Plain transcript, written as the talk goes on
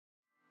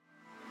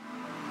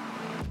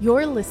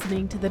You're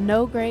listening to the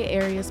No Gray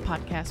Areas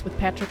podcast with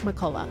Patrick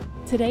McCullough.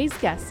 Today's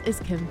guest is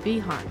Kim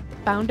Vihan,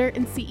 founder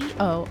and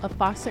CEO of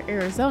Foster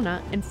Arizona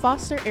and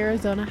Foster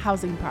Arizona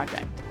Housing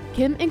Project.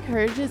 Kim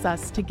encourages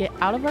us to get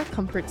out of our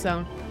comfort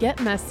zone, get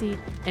messy,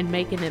 and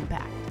make an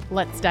impact.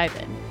 Let's dive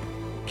in.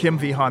 Kim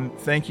Vihan,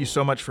 thank you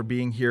so much for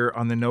being here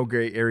on the No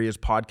Gray Areas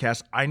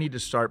podcast. I need to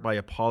start by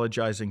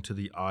apologizing to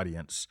the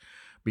audience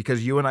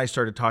because you and I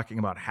started talking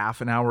about half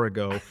an hour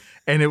ago,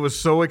 and it was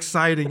so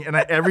exciting. And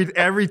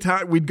every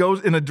time we'd go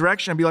in a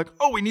direction, I'd be like,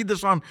 "Oh, we need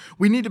this on.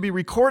 We need to be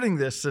recording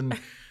this." And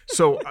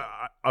so,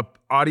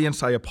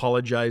 audience, I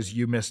apologize.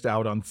 You missed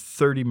out on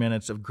 30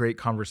 minutes of great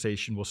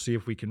conversation. We'll see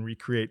if we can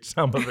recreate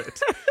some of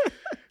it.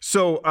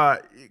 So,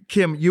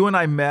 Kim, you and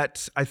I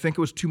met, I think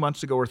it was 2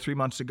 months ago or 3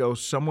 months ago.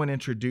 Someone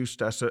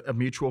introduced us, a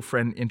mutual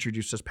friend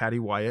introduced us, Patty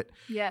Wyatt.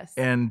 Yes.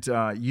 And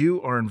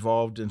you are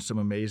involved in some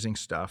amazing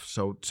stuff.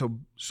 So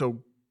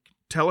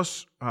tell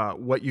us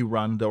what you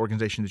run, the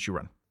organization that you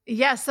run.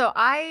 Yeah, so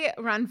I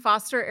run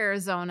Foster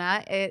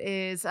Arizona. It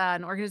is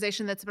an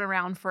organization that's been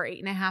around for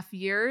 8.5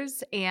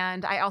 years.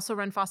 And I also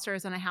run Foster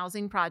Arizona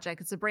Housing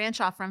Project. It's a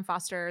branch off from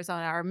Foster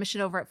Arizona. Our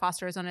mission over at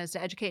Foster Arizona is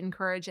to educate,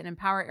 encourage, and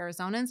empower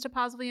Arizonans to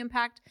positively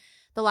impact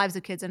the lives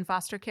of kids in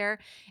foster care.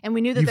 And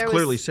we knew that You've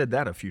clearly said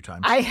that a few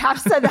times. I have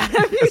said that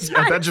a few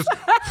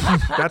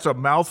times. That's a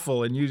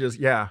mouthful, and you just,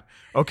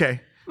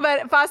 okay.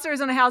 But Foster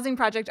Arizona Housing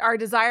Project, our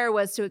desire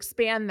was to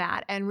expand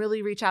that and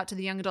really reach out to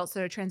the young adults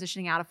that are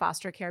transitioning out of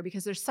foster care,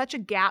 because there's such a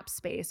gap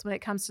space when it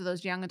comes to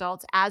those young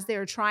adults as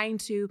they're trying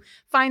to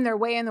find their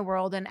way in the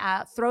world and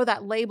throw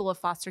that label of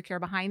foster care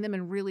behind them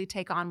and really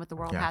take on what the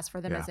world has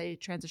for them as they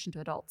transition to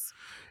adults.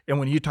 And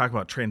when you talk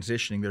about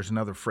transitioning, there's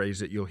another phrase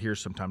that you'll hear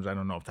sometimes. I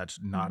don't know if that's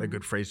not a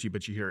good phrase to you,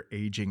 but you hear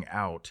aging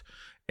out.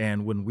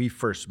 And when we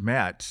first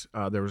met,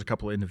 there was a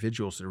couple of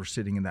individuals that were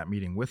sitting in that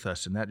meeting with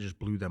us, and that just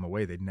blew them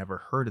away. They'd never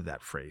heard of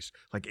that phrase.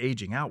 Like,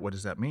 aging out, what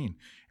does that mean?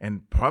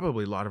 And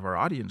probably a lot of our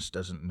audience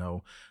doesn't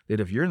know that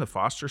if you're in the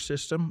foster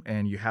system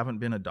and you haven't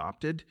been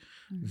adopted,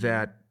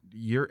 that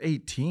you're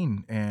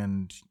 18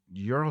 and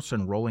you're also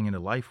enrolling into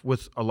life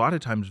with a lot of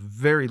times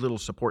very little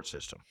support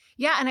system.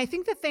 Yeah, and I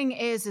think the thing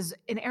is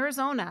in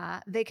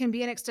Arizona, they can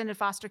be in extended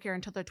foster care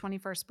until their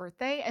 21st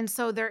birthday. And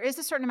so there is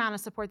a certain amount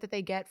of support that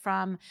they get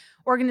from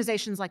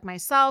organizations like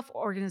myself,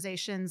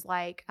 organizations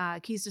like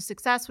Keys to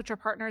Success, which are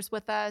partners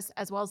with us,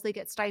 as well as they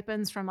get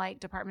stipends from like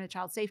Department of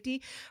Child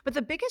Safety. But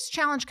the biggest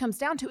challenge comes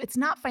down to it's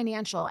not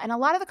financial. And a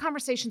lot of the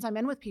conversations I'm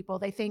in with people,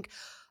 they think,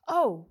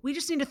 oh, we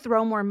just need to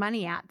throw more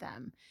money at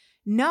them.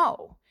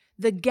 No.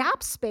 The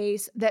gap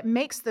space that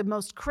makes the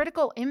most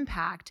critical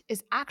impact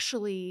is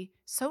actually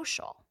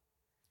social.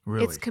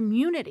 Really? It's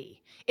community.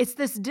 It's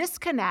this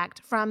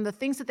disconnect from the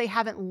things that they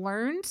haven't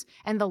learned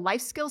and the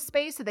life skill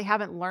space that they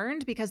haven't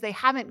learned because they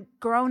haven't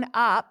grown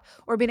up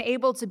or been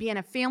able to be in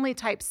a family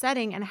type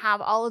setting and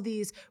have all of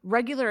these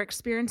regular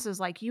experiences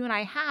like you and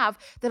I have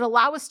that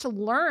allow us to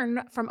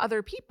learn from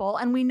other people.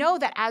 And we know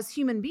that as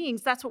human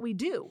beings, that's what we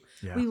do.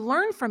 Yeah. We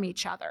learn from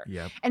each other.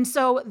 Yep. And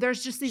so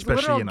there's just these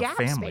especially literal in gap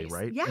a family, space.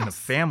 right? Yes. In a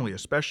family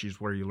especially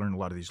is where you learn a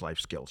lot of these life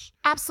skills.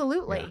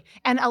 Absolutely. Yeah.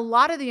 And a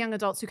lot of the young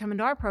adults who come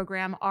into our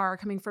program are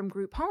coming from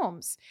group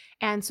homes.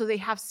 And so they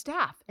have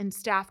staff, and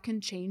staff can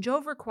change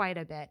over quite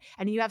a bit.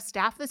 And you have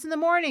staff that's in the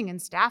morning and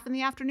staff in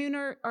the afternoon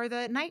or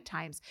the night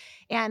times.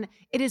 And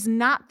it is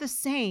not the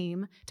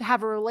same to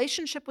have a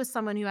relationship with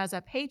someone who has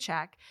a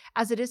paycheck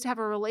as it is to have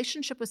a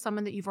relationship with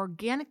someone that you've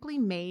organically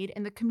made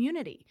in the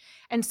community.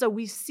 And so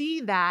we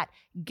see that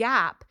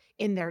gap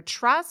in their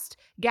trust,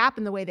 gap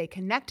in the way they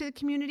connect to the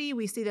community.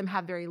 We see them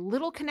have very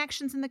little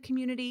connections in the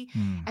community.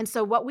 And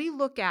so what we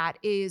look at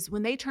is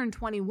when they turn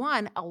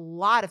 21, a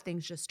lot of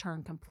things just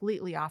turn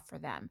completely off for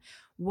them.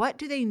 What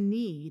do they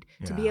need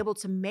to be able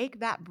to make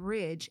that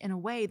bridge in a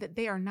way that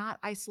they are not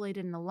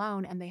isolated and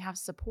alone, and they have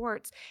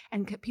supports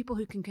and people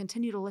who can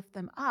continue to lift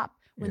them up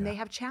when they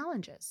have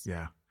challenges?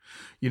 Yeah.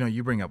 You know,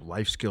 you bring up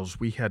life skills.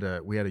 We had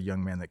a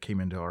young man that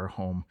came into our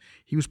home.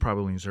 He was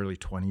probably in his early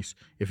 20s.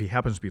 If he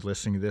happens to be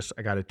listening to this,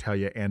 I got to tell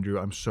you, Andrew,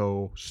 I'm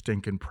so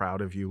stinking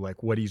proud of you,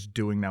 like what he's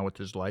doing now with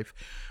his life.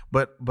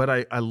 But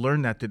I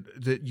learned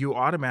that you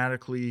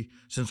automatically,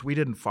 since we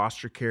didn't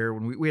foster care,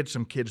 when we had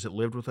some kids that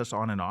lived with us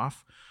on and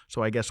off,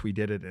 so I guess we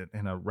did it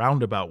in a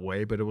roundabout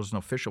way, but it was an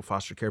official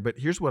foster care. But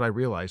here's what I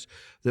realized,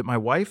 that my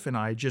wife and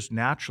I just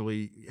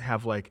naturally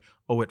have like,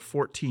 oh, at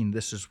 14,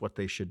 this is what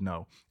they should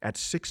know. At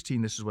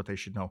 16, this is what they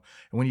should know.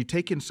 And when you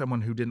take in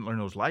someone who didn't learn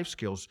those life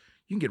skills,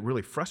 you can get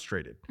really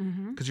frustrated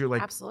because you're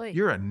like, Absolutely.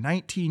 You're a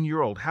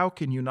 19-year-old. How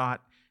can you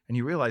not? And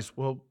you realize,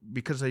 well,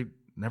 because they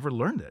never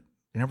learned it.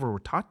 They never were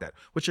taught that,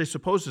 which I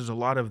suppose is a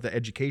lot of the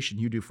education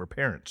you do for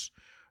parents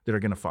that are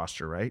going to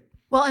foster, right?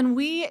 Well, and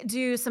we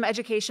do some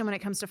education when it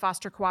comes to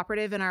foster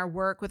cooperative in our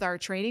work with our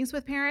trainings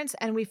with parents,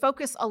 and we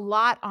focus a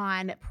lot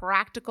on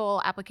practical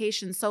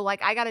applications. So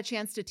like I got a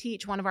chance to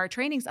teach one of our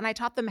trainings, and I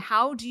taught them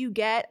how do you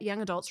get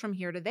young adults from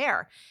here to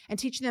there, and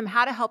teaching them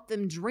how to help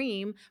them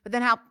dream, but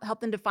then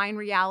help them define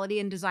reality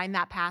and design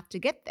that path to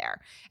get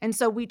there. And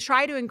so we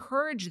try to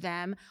encourage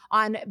them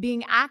on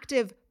being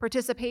active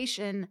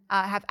participation,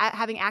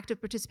 having active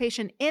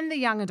participation in the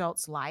young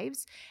adults'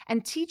 lives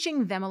and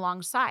teaching them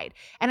alongside.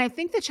 And I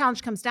think the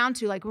challenge comes down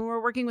to, like, when we're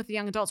working with the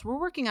young adults, we're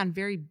working on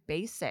very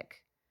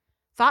basic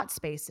thought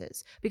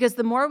spaces, because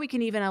the more we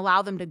can even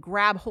allow them to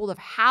grab hold of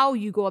how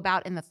you go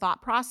about in the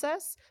thought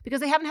process,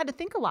 because they haven't had to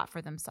think a lot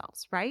for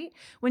themselves, right?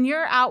 When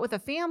you're out with a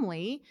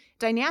family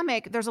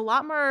dynamic, there's a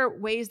lot more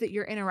ways that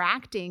you're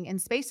interacting in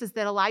spaces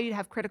that allow you to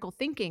have critical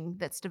thinking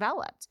that's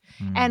developed.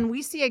 And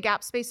we see a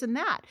gap space in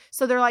that.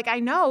 So they're like, I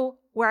know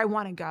where I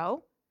want to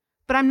go,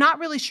 but I'm not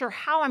really sure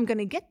how I'm going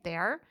to get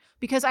there,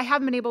 because I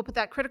haven't been able to put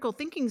that critical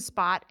thinking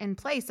spot in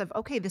place of,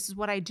 okay, this is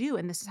what I do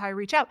and this is how I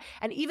reach out.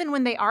 And even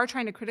when they are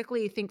trying to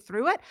critically think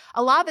through it,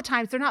 a lot of the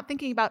times they're not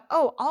thinking about,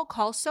 oh, I'll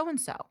call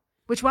so-and-so,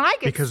 which when I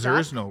get because stuck,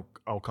 there is no,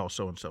 I'll call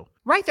so-and-so.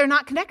 Right, they're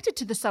not connected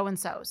to the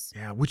so-and-sos.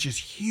 Yeah, which is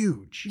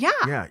huge.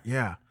 Yeah.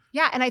 Yeah.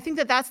 Yeah, and I think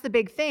that that's the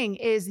big thing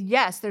is,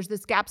 yes, there's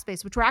this gap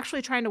space, which we're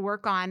actually trying to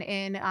work on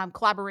in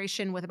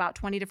collaboration with about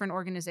 20 different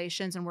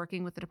organizations and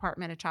working with the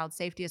Department of Child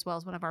Safety as well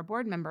as one of our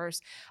board members,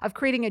 of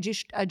creating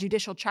a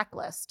judicial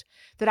checklist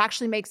that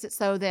actually makes it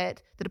so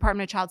that the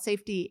Department of Child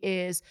Safety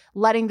is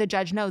letting the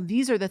judge know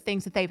these are the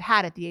things that they've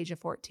had at the age of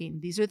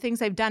 14. These are the things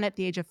they've done at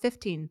the age of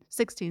 15,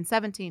 16,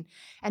 17.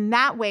 And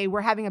that way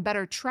we're having a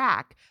better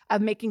track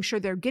of making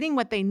sure they're getting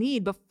what they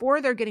need before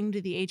they're getting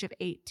to the age of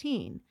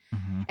 18.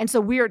 And so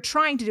we are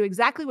trying to do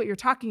exactly what you're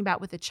talking about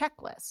with a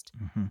checklist.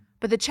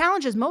 But the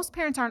challenge is most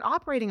parents aren't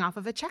operating off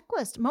of a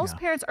checklist. Most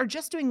parents are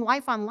just doing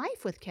life on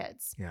life with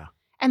kids. Yeah.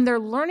 And they're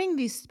learning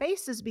these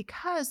spaces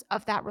because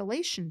of that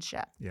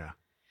relationship. Yeah.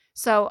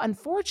 So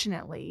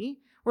unfortunately,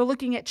 we're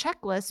looking at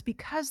checklists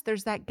because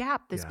there's that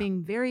gap that's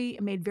being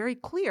made very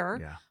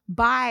clear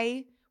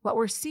by what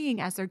we're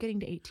seeing as they're getting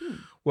to 18.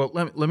 Well,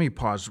 let me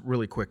pause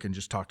really quick and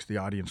just talk to the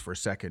audience for a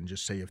second.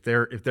 Just say if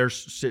they're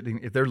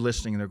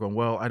listening and they're going,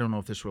 well, I don't know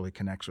if this really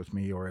connects with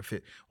me or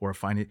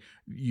if I need,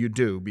 you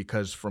do,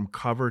 because from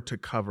cover to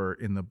cover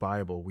in the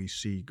Bible we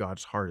see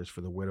God's heart is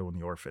for the widow and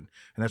the orphan,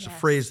 and that's a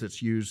phrase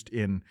that's used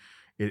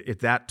at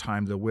that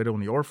time. The widow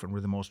and the orphan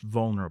were the most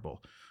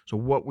vulnerable. So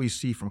what we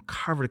see from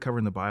cover to cover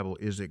in the Bible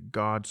is that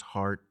God's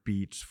heart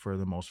beats for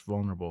the most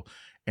vulnerable,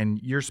 and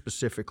you're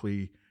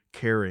specifically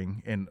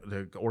caring, and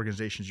the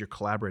organizations you're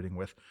collaborating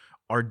with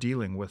are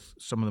dealing with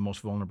some of the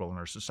most vulnerable in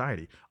our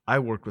society. I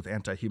worked with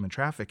anti-human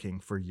trafficking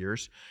for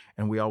years,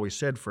 and we always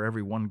said for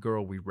every one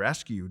girl we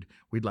rescued,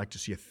 we'd like to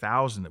see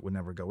 1,000 that would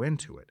never go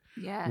into it.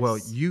 Yes. Well,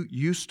 you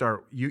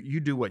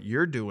do what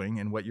you're doing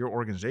and what your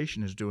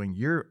organization is doing.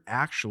 You're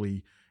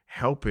actually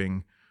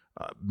helping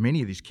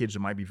many of these kids that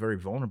might be very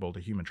vulnerable to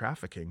human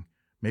trafficking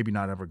maybe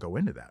not ever go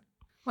into that.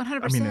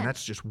 100%. I mean, and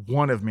that's just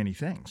one of many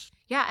things.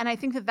 Yeah, and I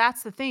think that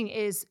that's the thing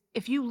is,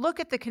 if you look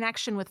at the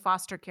connection with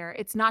foster care,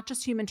 it's not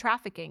just human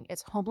trafficking.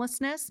 It's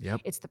homelessness.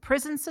 Yep. It's the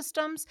prison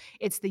systems.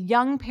 It's the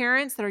young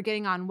parents that are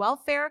getting on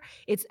welfare.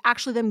 It's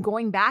actually them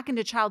going back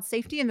into child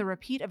safety and the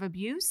repeat of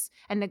abuse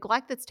and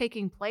neglect that's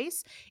taking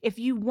place. If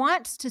you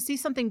want to see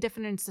something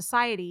different in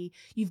society,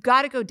 you've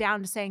got to go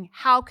down to saying,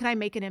 how can I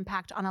make an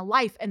impact on a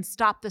life and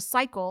stop the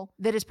cycle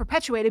that is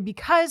perpetuated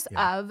because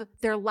of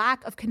their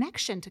lack of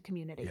connection to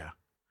community? Yeah.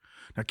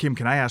 Now, Kim,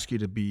 can I ask you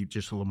to be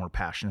just a little more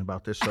passionate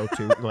about this, though,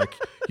 too? Like,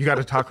 you got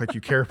to talk like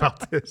you care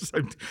about this.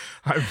 I'm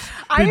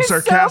being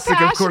sarcastic,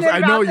 so of course. I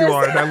know you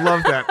are, and I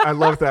love that. I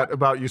love that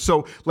about you.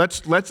 So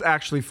let's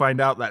actually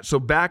find out that. So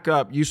back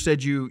up. You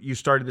said you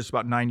started this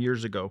about 9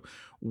 years ago.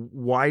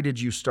 Why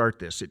did you start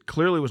this? It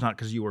clearly was not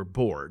because you were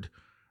bored.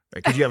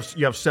 Because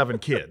you have 7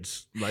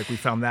 kids, like we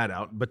found that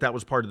out, but that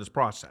was part of this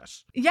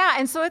process. Yeah,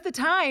 and so at the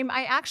time,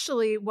 I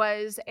actually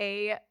was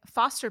a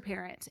foster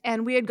parent,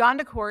 and we had gone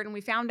to court, and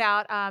we found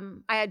out I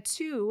had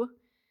 2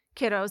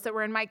 kiddos that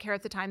were in my care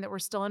at the time that were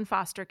still in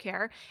foster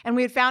care, and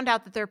we had found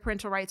out that their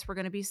parental rights were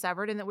going to be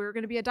severed and that we were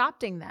going to be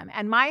adopting them.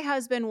 And my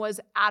husband was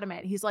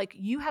adamant. He's like,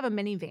 you have a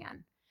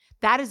minivan.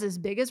 That is as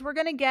big as we're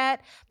going to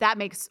get. That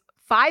makes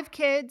 5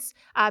 kids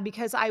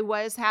because I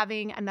was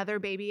having another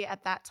baby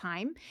at that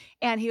time.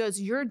 And he goes,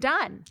 you're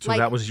done. So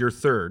that was your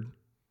third.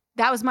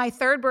 That was my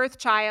 3rd birth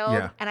child.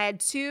 Yeah. And I had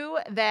 2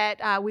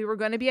 that we were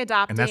going to be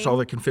adopting. And that's all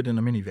that can fit in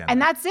a minivan.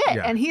 And that's it.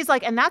 Yeah. And he's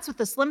like, and that's with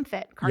the slim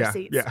fit car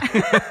seats. Yeah.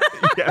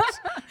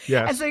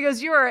 Yes. And so he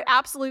goes, you are at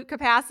absolute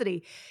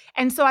capacity.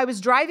 And so I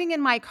was driving in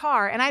my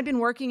car, and I'd been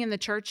working in the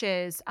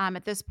churches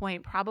at this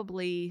point,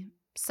 probably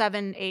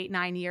 7, 8,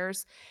 9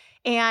 years.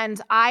 And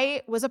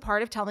I was a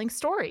part of telling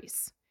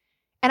stories.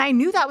 And I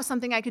knew that was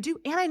something I could do.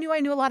 And I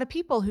knew a lot of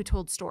people who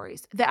told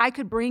stories that I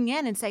could bring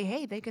in and say,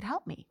 hey, they could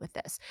help me with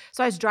this.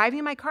 So I was driving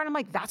in my car and I'm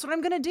like, that's what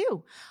I'm going to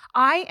do.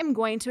 I am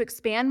going to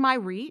expand my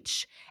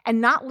reach and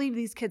not leave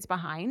these kids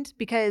behind.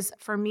 Because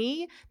for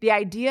me, the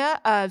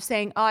idea of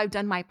saying, oh, I've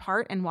done my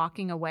part and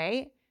walking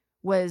away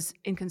was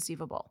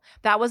inconceivable.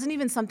 That wasn't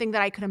even something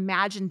that I could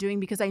imagine doing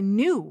because I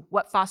knew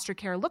what foster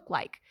care looked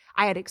like.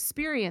 I had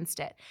experienced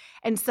it.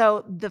 And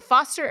so the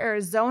Foster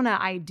Arizona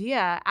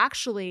idea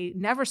actually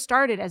never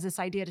started as this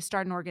idea to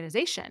start an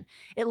organization.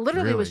 It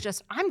literally was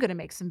just, I'm going to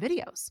make some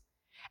videos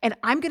and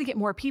I'm going to get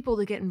more people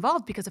to get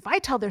involved because if I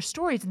tell their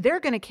stories, they're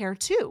going to care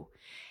too.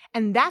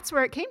 And that's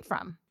where it came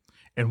from.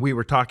 And we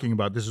were talking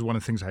about, this is one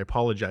of the things I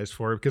apologize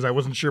for because I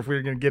wasn't sure if we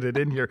were going to get it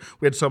in here.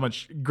 We had so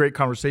much great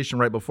conversation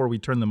right before we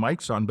turned the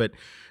mics on. But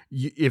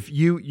if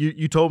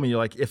you told me, you're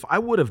like, if I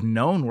would have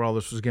known where all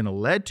this was going to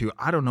lead to,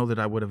 I don't know that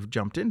I would have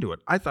jumped into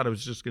it. I thought I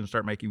was just going to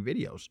start making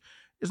videos.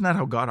 Isn't that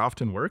how God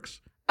often works?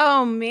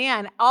 Oh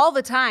man, all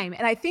the time.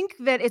 And I think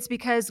that it's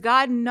because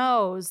God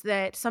knows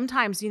that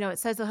sometimes, it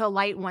says that he'll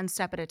light one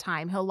step at a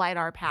time. He'll light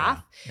our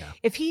path. Yeah.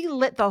 If he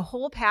lit the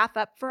whole path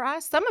up for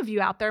us, some of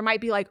you out there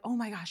might be like, oh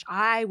my gosh,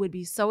 I would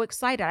be so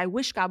excited. I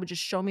wish God would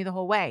just show me the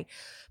whole way.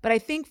 But I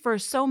think for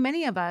so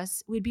many of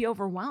us, we'd be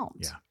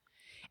overwhelmed. Yeah.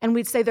 And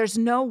we'd say, there's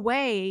no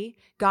way,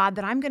 God,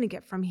 that I'm going to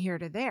get from here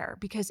to there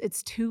because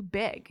it's too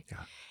big. Yeah.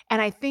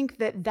 And I think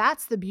that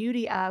that's the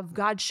beauty of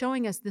God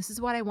showing us, this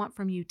is what I want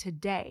from you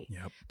today.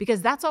 Yep.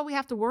 Because that's all we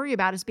have to worry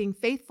about is being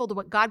faithful to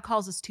what God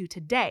calls us to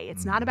today.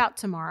 It's not about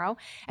tomorrow.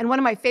 And one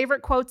of my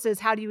favorite quotes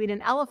is, how do you eat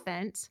an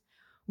elephant?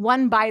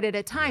 One bite at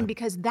a time,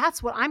 because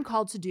that's what I'm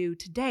called to do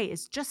today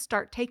is just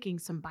start taking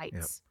some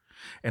bites. Yep.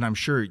 And I'm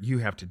sure you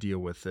have to deal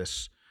with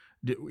this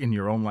in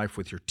your own life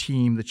with your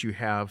team that you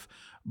have,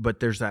 but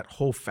there's that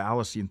whole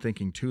fallacy in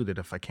thinking too that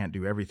if I can't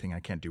do everything, I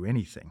can't do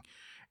anything.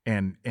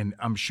 And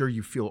I'm sure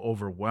you feel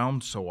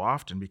overwhelmed so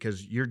often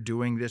because you're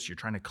doing this, you're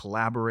trying to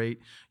collaborate,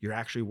 you're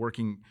actually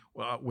working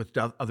with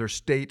other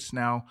states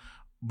now,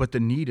 but the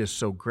need is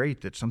so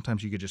great that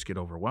sometimes you could just get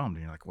overwhelmed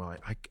and you're like, well,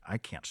 I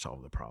can't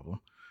solve the problem.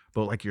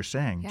 But like you're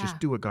saying, just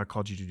do what God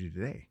called you to do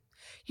today.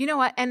 You know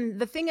what? And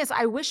the thing is,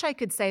 I wish I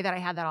could say that I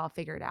had that all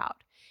figured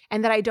out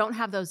and that I don't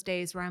have those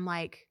days where I'm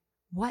like,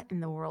 what in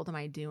the world am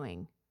I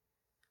doing?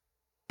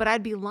 But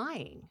I'd be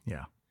lying.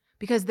 Yeah.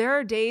 Because there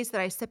are days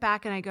that I sit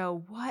back and I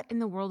go, what in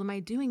the world am I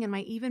doing? Am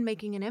I even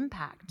making an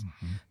impact?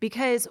 Mm-hmm.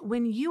 Because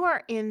when you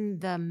are in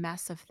the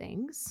mess of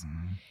things,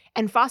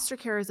 and foster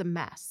care is a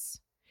mess.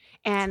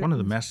 And it's one of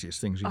the messiest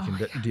things you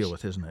can deal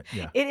with, isn't it?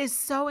 Yeah. It is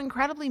so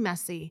incredibly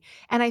messy.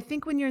 And I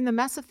think when you're in the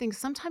mess of things,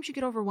 sometimes you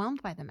get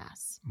overwhelmed by the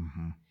mess.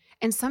 Mm-hmm.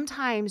 And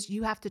sometimes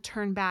you have to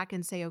turn back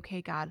and say,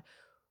 okay, God,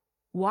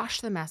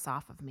 wash the mess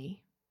off of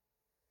me.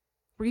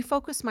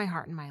 Refocus my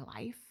heart and my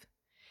life.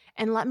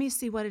 And let me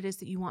see what it is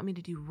that you want me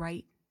to do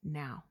right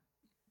now.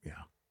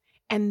 Yeah.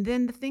 And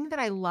then the thing that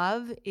I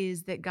love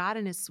is that God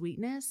in his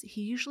sweetness,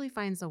 he usually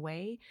finds a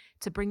way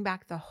to bring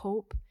back the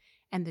hope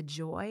and the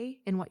joy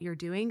in what you're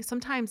doing.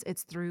 Sometimes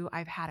it's through,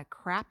 I've had a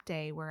crap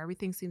day where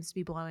everything seems to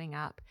be blowing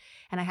up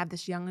and I have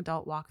this young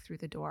adult walk through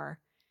the door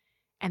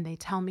and they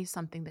tell me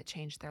something that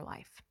changed their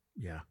life.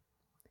 Yeah.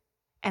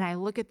 And I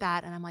look at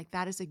that and I'm like,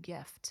 that is a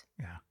gift.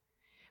 Yeah.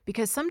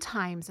 Because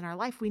sometimes in our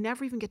life, we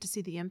never even get to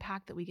see the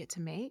impact that we get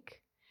to make.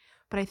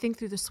 But I think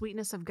through the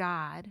sweetness of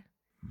God,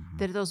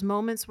 that are those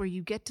moments where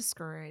you get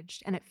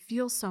discouraged and it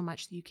feels so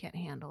much that you can't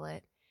handle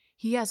it,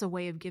 he has a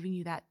way of giving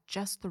you that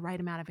just the right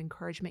amount of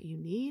encouragement you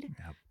need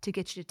to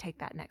get you to take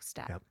that next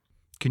step. Yep.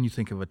 Can you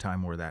think of a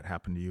time where that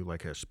happened to you,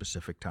 like a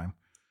specific time?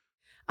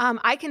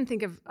 I can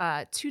think of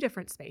two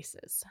different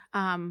spaces.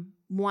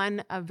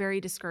 One, a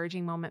very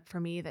discouraging moment for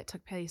me that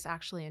took place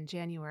actually in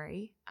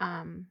January.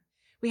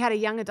 We had a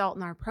young adult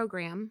in our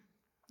program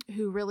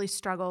who really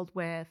struggled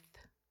with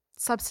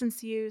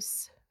substance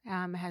use,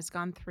 has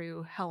gone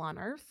through hell on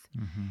earth.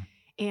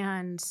 Mm-hmm.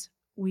 And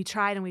we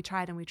tried and we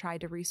tried and we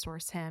tried to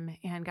resource him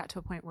and got to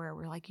a point where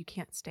we're like, you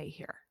can't stay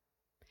here.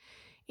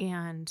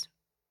 And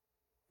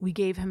we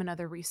gave him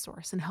another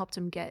resource and helped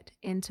him get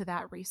into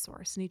that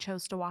resource. And he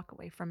chose to walk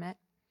away from it.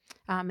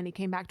 And he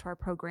came back to our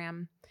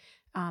program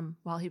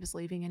while he was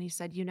leaving. And he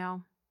said,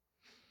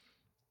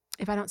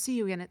 if I don't see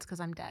you again, it's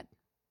because I'm dead.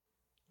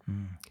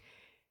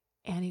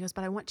 And he goes,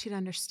 but I want you to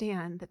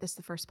understand that this is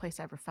the first place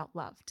I ever felt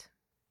loved.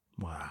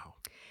 Wow.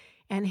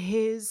 And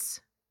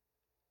his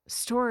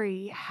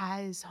story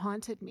has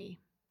haunted me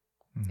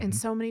in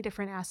so many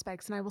different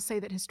aspects. And I will say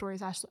that his story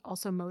has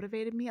also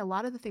motivated me. A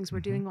lot of the things we're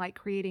doing, like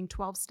creating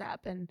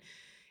 12-step and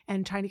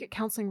trying to get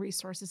counseling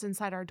resources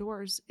inside our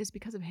doors, is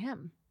because of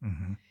him.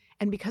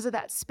 And because of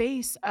that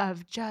space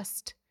of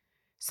just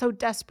so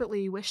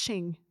desperately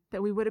wishing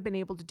that we would have been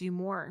able to do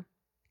more.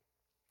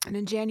 And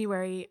in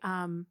January,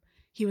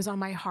 he was on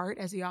my heart,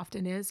 as he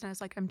often is. And I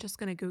was like, I'm just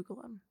going to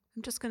Google him.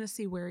 I'm just going to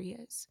see where he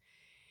is.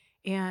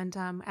 And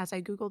as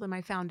I Googled him,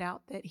 I found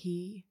out that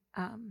he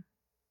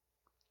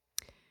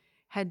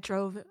had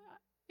drove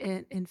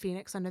in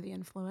Phoenix under the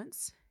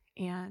influence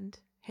and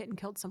hit and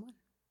killed someone.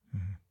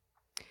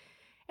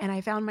 And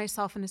I found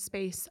myself in a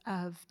space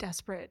of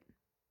desperate,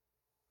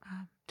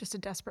 just a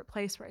desperate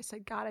place where I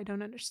said, God, I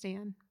don't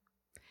understand.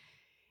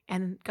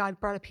 And God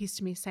brought a piece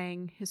to me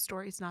saying, his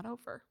story's not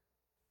over.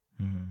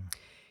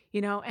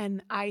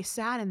 And I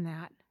sat in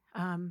that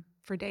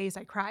for days.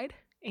 I cried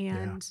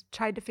and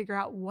tried to figure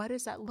out, what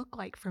does that look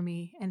like for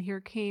me? And here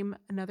came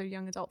another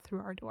young adult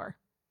through our door.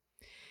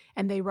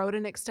 And they wrote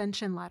an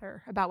extension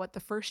letter about what the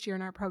first year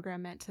in our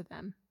program meant to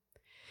them.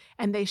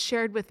 And they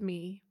shared with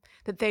me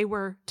that they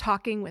were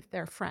talking with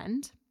their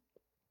friend.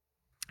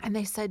 And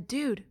they said,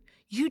 dude,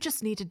 you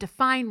just need to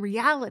define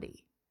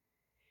reality.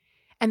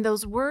 And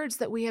those words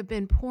that we have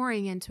been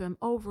pouring into him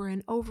over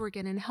and over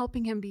again and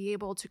helping him be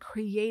able to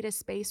create a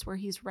space where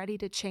he's ready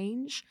to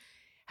change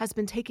has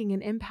been taking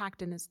an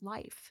impact in his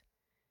life.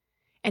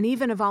 And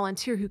even a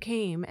volunteer who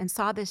came and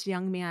saw this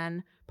young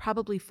man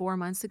probably 4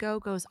 months ago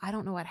goes, I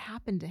don't know what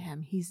happened to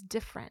him. He's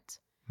different.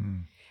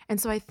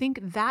 And so I think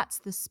that's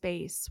the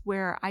space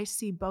where I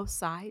see both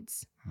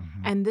sides.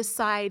 And this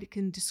side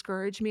can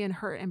discourage me and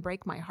hurt and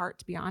break my heart,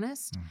 to be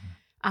honest,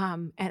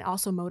 and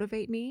also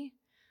motivate me.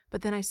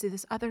 But then I see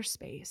this other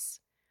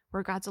space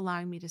where God's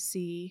allowing me to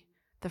see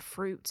the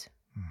fruit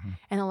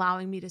and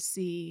allowing me to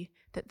see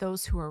that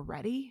those who are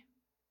ready,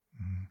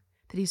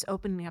 that he's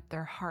opening up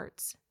their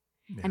hearts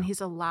and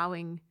he's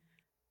allowing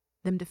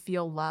them to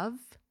feel love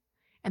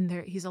and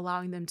he's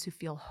allowing them to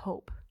feel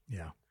hope.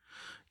 Yeah.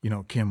 You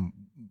know, Kim,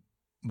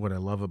 what I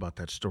love about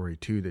that story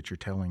too that you're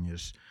telling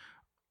is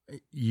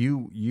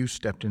you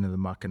stepped into the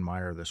muck and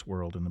mire of this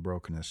world and the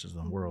brokenness of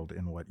the world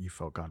in what you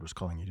felt God was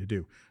calling you to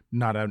do,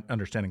 not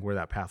understanding where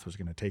that path was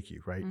going to take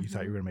you, right? You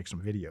thought you were going to make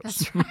some videos.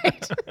 That's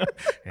right.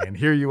 And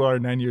here you are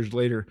 9 years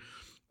later.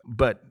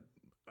 But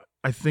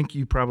I think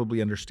you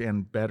probably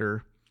understand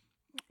better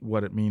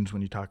what it means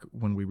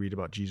when we read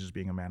about Jesus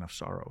being a man of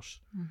sorrows.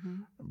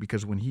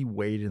 Because when he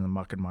waded in the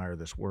muck and mire of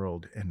this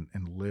world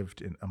and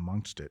lived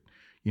amongst it,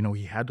 you know,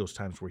 he had those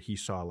times where he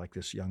saw like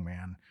this young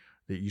man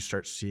that you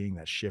start seeing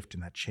that shift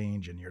and that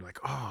change and you're like,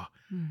 oh,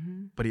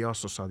 but he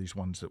also saw these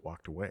ones that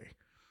walked away.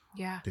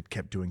 That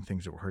kept doing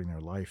things that were hurting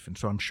their life. And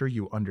so I'm sure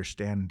you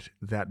understand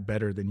that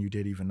better than you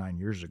did even 9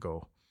 years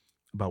ago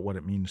about what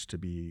it means to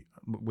be,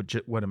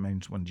 what it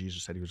means when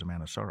Jesus said he was a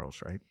man of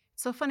sorrows, right?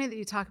 So funny that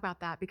you talk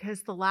about that,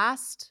 because the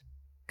last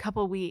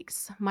couple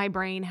weeks, my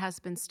brain has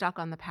been stuck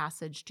on the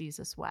passage,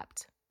 Jesus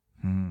wept.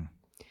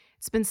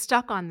 It's been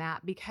stuck on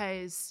that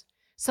because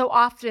so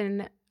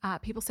often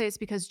people say it's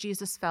because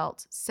Jesus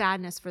felt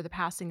sadness for the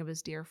passing of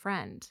his dear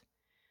friend.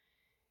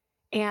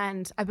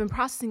 And I've been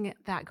processing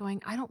that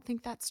going, I don't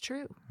think that's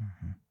true.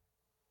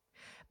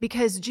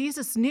 Because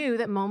Jesus knew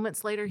that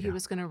moments later he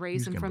was going to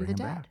raise him from the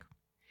dead.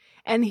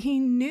 And he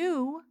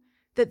knew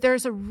that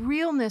there's a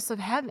realness of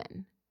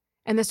heaven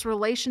and this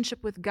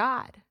relationship with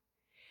God.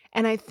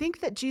 And I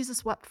think that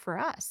Jesus wept for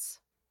us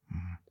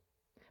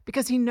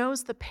because he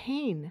knows the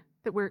pain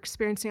that we're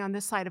experiencing on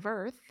this side of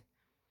earth,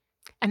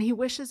 and he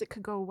wishes it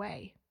could go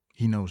away.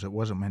 He knows it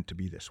wasn't meant to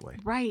be this way.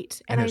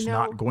 Right. And it's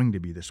not going to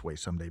be this way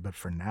someday, but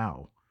for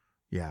now,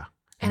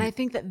 And I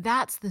think that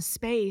that's the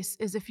space,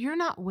 is if you're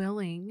not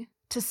willing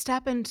to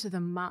step into the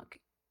muck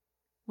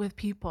with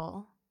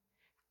people,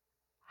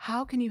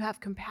 how can you have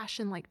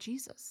compassion like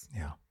Jesus?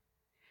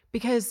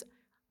 Because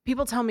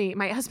people tell me,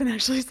 my husband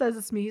actually says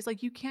this to me, he's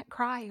like, you can't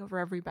cry over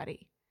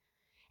everybody.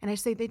 And I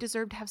say they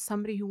deserve to have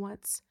somebody who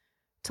wants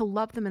to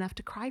love them enough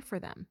to cry for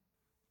them.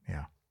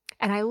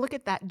 And I look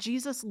at that.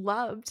 Jesus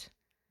loved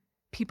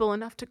people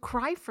enough to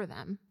cry for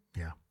them.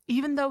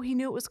 Even though he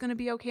knew it was going to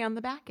be okay on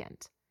the back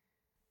end.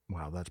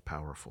 Wow, that's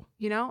powerful.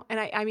 You know, and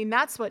I mean,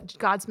 that's what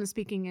God's been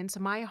speaking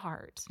into my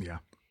heart.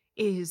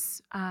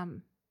 Is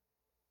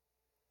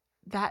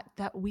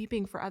that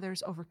weeping for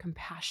others over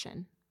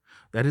compassion.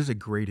 That is a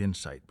great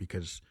insight,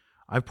 because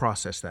I've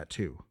processed that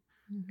too.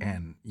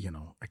 And, you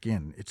know,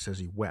 again, it says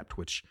he wept,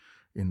 which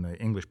in the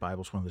English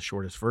Bible is one of the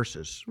shortest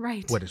verses.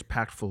 Right. What is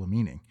packed full of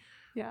meaning.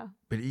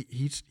 But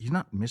he's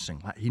not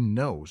missing. He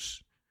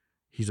knows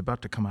he's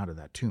about to come out of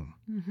that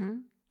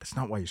tomb. That's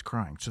not why he's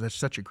crying. So that's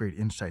such a great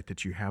insight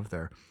that you have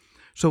there.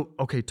 So,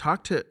 okay,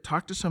 talk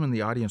to some in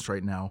the audience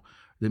right now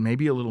that may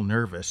be a little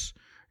nervous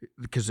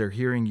because they're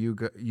hearing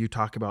you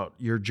talk about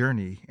your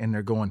journey, and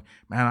they're going,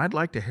 man, I'd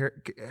like to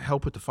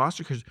help with the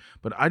foster kids,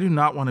 but I do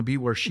not want to be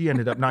where she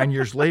ended up 9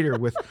 years later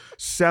with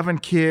 7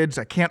 kids.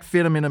 I can't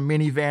fit them in a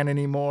minivan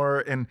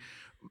anymore. And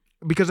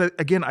because,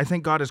 again, I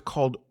think God has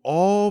called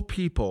all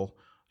people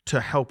to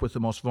help with the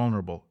most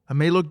vulnerable. It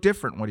may look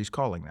different what he's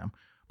calling them.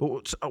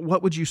 But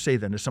what would you say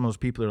then to some of those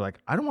people that are like,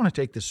 I don't want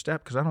to take this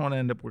step because I don't want to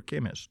end up where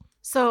Kim is?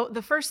 So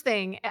the first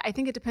thing, I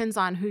think it depends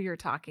on who you're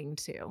talking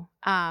to,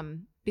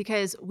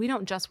 because we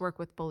don't just work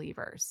with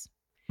believers.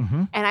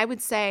 And I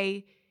would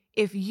say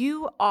if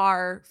you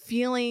are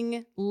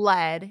feeling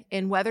led,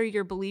 and whether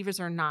you're believers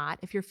or not,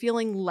 if you're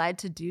feeling led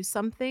to do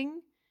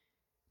something,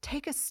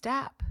 take a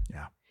step.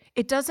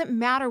 It doesn't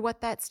matter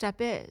what that step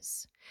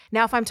is.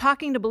 Now, if I'm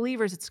talking to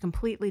believers, it's a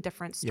completely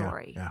different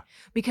story.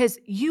 Because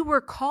you were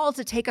called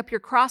to take up your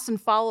cross and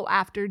follow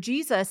after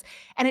Jesus.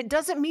 And it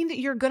doesn't mean that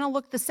you're going to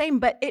look the same,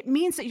 but it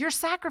means that you're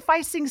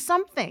sacrificing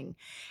something.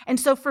 And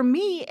so for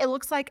me, it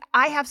looks like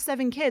I have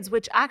 7 kids,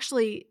 which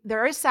actually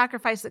there is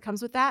sacrifice that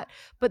comes with that,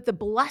 but the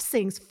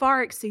blessings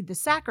far exceed the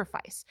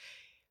sacrifice.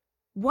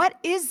 What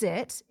is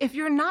it, if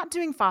you're not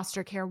doing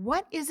foster care,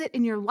 what is it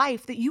in your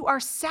life that you are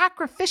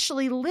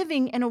sacrificially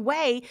living in a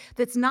way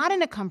that's not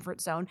in a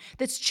comfort zone,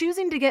 that's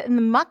choosing to get in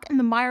the muck and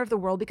the mire of the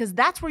world because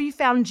that's where you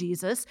found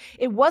Jesus?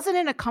 It wasn't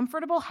in a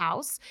comfortable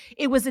house.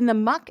 It was in the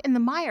muck and the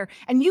mire.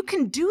 And you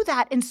can do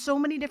that in so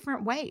many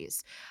different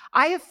ways.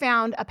 I have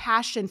found a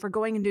passion for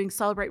going and doing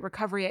Celebrate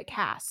Recovery at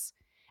Cass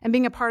and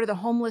being a part of the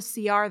homeless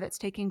CR that's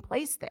taking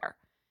place there.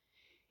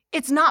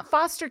 It's not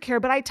foster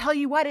care, but I tell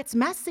you what, it's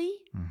messy.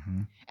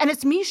 Mm-hmm. And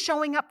it's me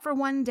showing up for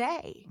one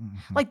day.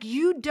 Mm-hmm. Like,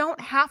 you don't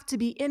have to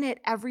be in it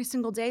every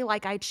single day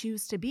like I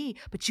choose to be,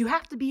 but you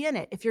have to be in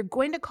it. If you're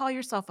going to call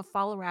yourself a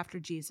follower after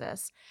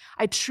Jesus,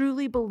 I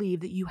truly believe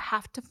that you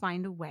have to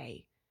find a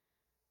way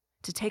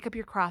to take up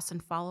your cross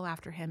and follow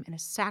after him in a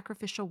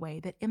sacrificial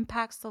way that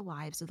impacts the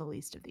lives of the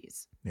least of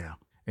these. Yeah.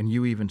 And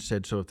you even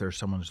said, so if there's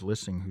someone who's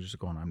listening who's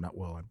going, I'm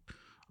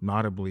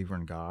not a believer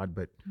in God,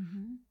 but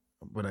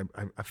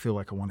I feel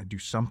like I want to do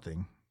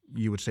something,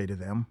 you would say to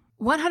them?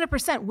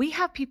 100%. We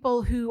have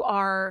people who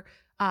are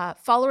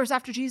followers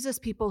after Jesus,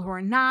 people who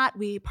are not.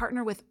 We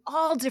partner with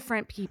all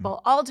different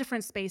people, all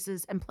different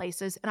spaces and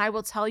places. And I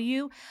will tell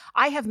you,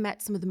 I have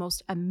met some of the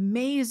most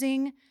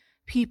amazing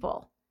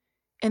people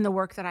in the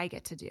work that I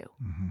get to do.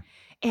 Mm-hmm.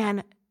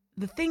 And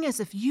the thing is,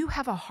 if you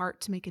have a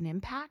heart to make an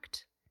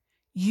impact,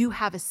 you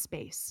have a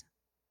space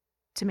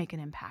to make an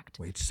impact.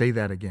 Wait, say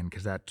that again,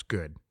 because that's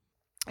good.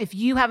 If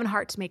you have a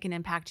heart to make an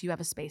impact, you have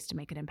a space to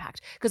make an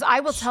impact. Because I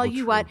will tell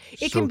you what,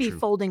 it can be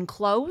folding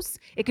clothes.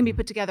 It can be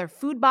put together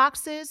food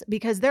boxes,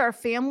 because there are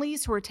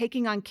families who are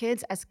taking on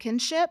kids as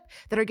kinship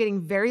that are getting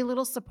very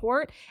little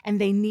support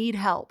and they need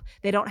help.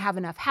 They don't have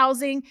enough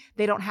housing.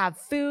 They don't have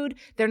food.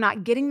 They're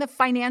not getting the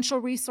financial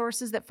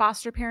resources that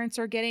foster parents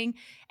are getting.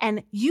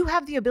 And you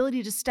have the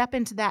ability to step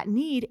into that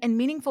need in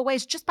meaningful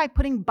ways just by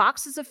putting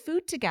boxes of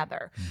food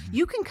together. Mm-hmm.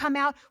 You can come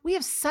out. We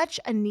have such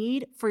a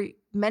need for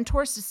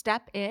mentors to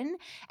step in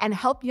and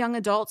help young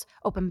adults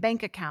open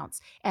bank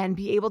accounts and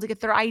be able to get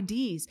their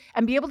IDs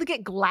and be able to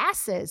get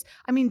glasses.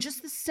 I mean,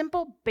 just the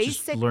simple,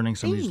 basic just learning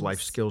some things. of these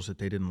life skills that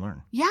they didn't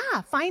learn.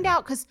 Yeah, find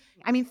out. Because,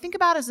 I mean, think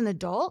about as an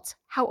adult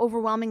how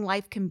overwhelming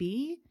life can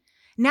be.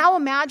 Now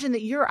imagine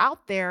that you're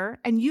out there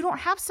and you don't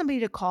have somebody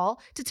to call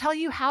to tell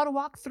you how to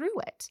walk through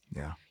it.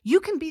 Yeah.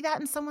 You can be that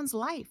in someone's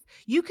life.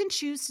 You can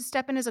choose to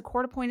step in as a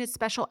court-appointed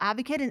special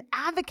advocate and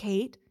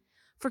advocate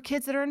for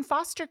kids that are in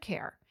foster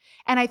care.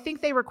 And I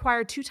think they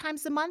require 2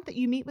 times a month that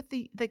you meet with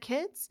the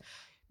kids.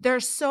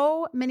 There's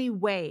so many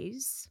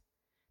ways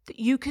that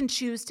you can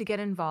choose to get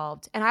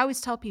involved. And I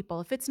always tell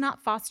people, if it's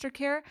not foster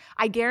care,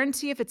 I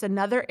guarantee if it's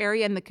another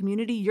area in the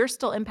community, you're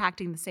still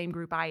impacting the same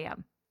group I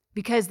am,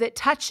 because it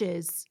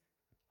touches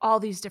all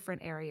these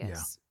different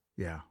areas.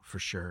 Yeah, for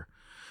sure.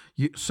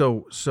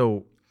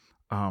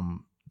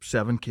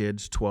 7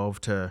 kids,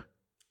 12 to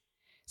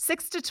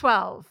 6 to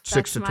 12.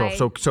 6 to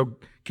 12. So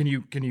can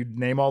you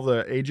name all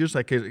the ages?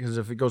 Like, because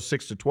if it goes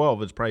 6 to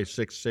 12, it's probably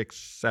 6,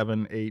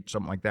 7, 8,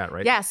 something like that,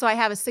 right? Yeah. So I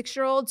have a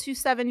 6-year-old, 2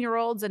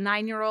 7-year-olds, a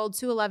 9-year-old,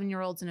 2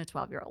 11-year-olds, and a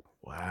 12-year-old.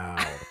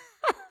 Wow.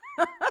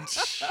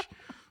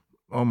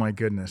 Oh my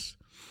goodness.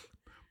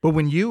 But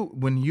when you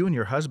and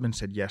your husband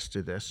said yes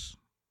to this,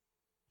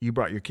 you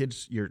brought your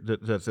kids,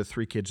 the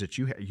 3 kids that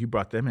you had, you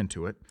brought them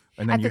into it,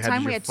 and then At you the time had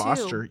we your had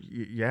foster, 2.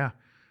 yeah,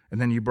 and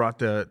then you brought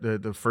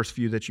the first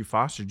few that you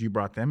fostered, you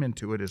brought them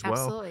into it as well.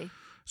 Absolutely.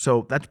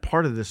 So that's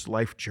part of this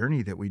life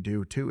journey that we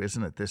do too,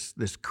 isn't it?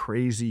 This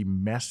crazy,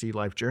 messy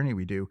life journey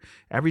we do.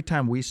 Every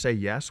time we say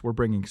yes, we're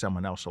bringing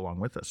someone else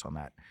along with us on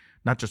that,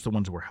 not just the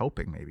ones we're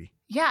helping, maybe.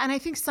 Yeah, and I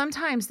think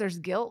sometimes there's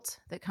guilt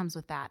that comes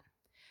with that,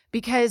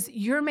 because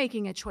you're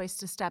making a choice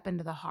to step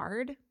into the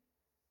hard,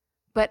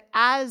 but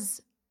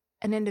as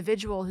an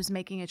individual who's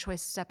making a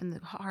choice to step in the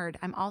hard,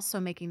 I'm also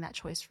making that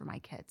choice for my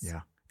kids.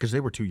 Yeah, because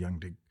they were too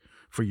young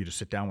for you to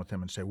sit down with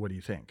them and say, what do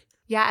you think?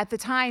 Yeah, at the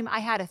time I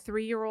had a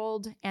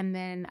 3-year-old, and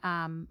then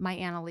my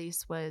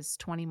Annalise was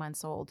 20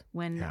 months old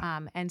when,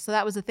 and so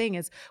that was the thing,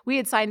 is we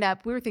had signed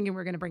up, we were thinking we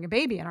were going to bring a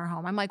baby in our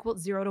home. I'm like, well,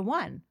 0 to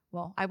 1.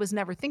 Well, I was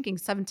never thinking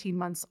 17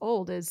 months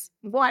old is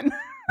 1.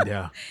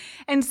 Yeah.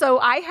 And so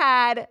I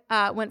had,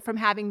 went from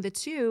having the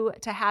 2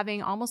 to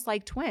having almost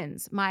like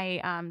twins.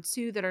 My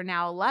 2 that are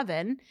now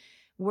 11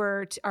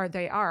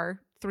 they are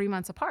 3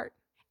 months apart.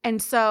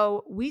 And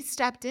so we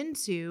stepped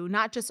into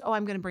not just,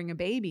 I'm going to bring a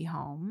baby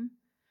home,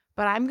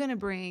 but I'm going to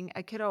bring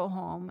a kiddo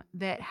home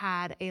that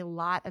had a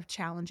lot of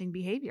challenging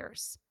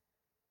behaviors.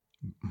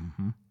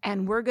 Mm-hmm.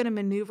 And we're going to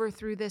maneuver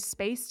through this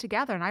space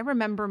together. And I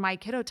remember my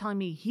kiddo telling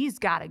me he's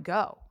got to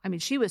go. I mean,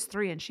 she was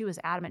 3 and she was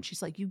adamant.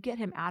 She's like, you get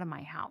him out of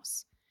my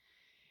house.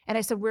 And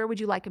I said, where would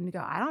you like him to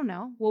go? I don't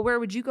know. Well, where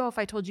would you go if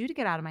I told you to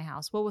get out of my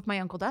house? Well, with my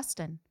Uncle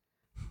Dustin.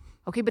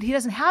 Okay, but he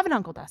doesn't have an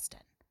Uncle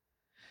Dustin.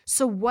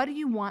 So what do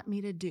you want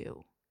me to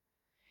do?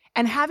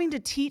 And having to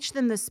teach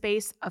them the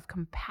space of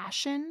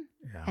compassion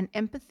and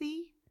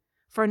empathy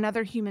for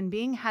another human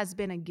being has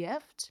been a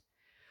gift,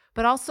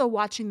 but also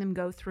watching them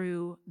go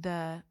through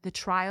the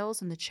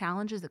trials and the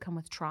challenges that come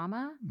with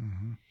trauma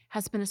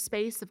has been a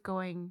space of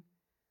going,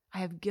 I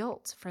have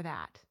guilt for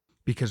that.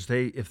 Because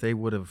if they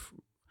would have,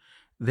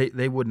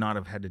 They would not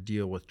have had to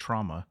deal with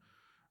trauma,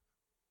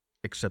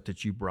 except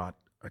that you brought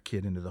a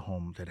kid into the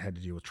home that had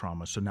to deal with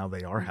trauma. So now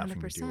they are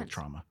having to deal with 100%.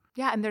 trauma.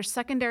 Yeah, and there's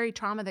secondary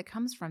trauma that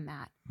comes from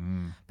that.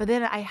 Mm. But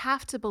then I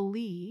have to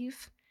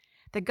believe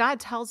that God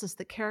tells us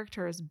that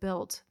character is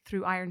built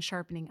through iron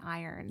sharpening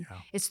iron. Yeah.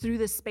 It's through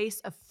this space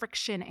of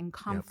friction and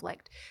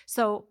conflict.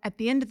 So at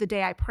the end of the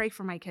day, I pray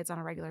for my kids on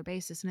a regular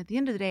basis. And at the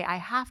end of the day, I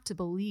have to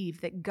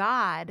believe that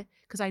God,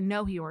 because I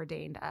know he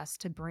ordained us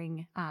to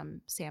bring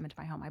Sam into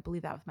my home. I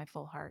believe that with my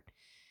full heart.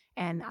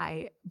 And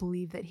I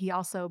believe that he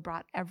also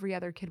brought every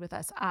other kid with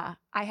us.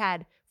 I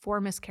had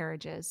 4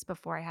 miscarriages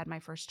before I had my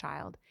first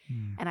child,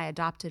 and I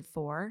adopted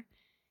 4.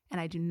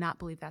 And I do not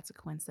believe that's a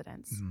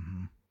coincidence.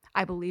 Mm-hmm.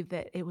 I believe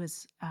that it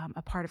was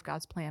a part of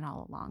God's plan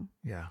all along.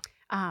 Yeah.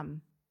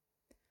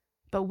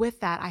 But with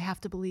that, I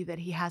have to believe that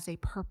he has a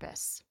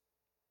purpose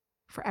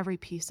for every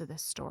piece of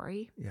this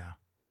story, Yeah.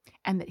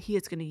 and that he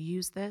is going to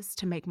use this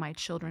to make my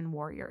children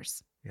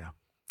warriors. Yeah.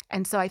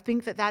 And so I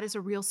think that that is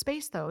a real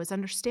space, though, is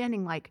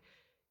understanding like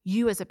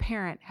you as a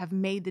parent have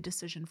made the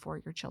decision for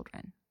your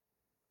children.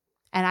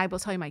 And I will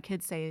tell you, my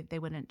kids say they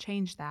wouldn't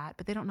change that,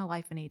 but they don't know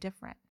life any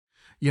different.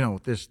 You know,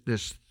 this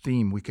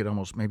theme, we could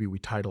almost, maybe we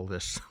title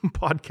this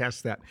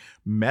podcast that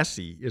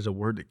messy is a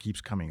word that keeps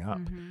coming up.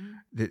 Mhm.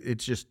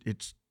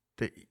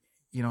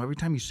 Every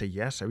time you say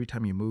yes, every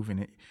time you move in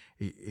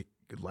it,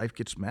 life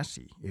gets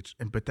messy.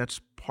 But that's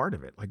part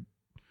of it. Like,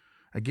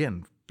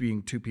 again,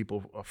 being 2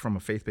 people from a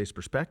faith-based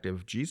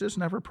perspective, Jesus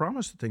never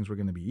promised that things were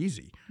going to be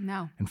easy.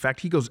 No. In fact,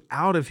 he goes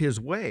out of his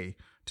way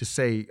to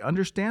say,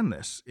 understand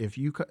this. If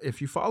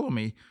you follow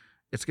me,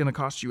 it's going to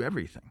cost you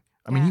everything.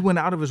 I mean, he went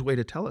out of his way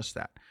to tell us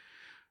that.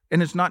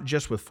 And it's not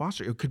just with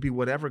foster. It could be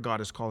whatever God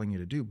is calling you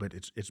to do, but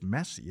it's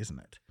messy, isn't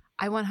it?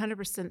 I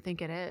 100%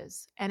 think it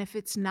is. And if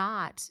it's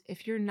not,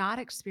 if you're not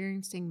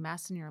experiencing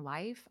mess in your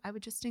life, I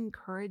would just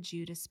encourage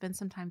you to spend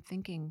some time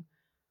thinking,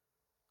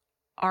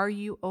 are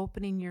you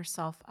opening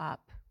yourself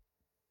up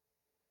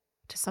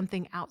to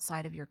something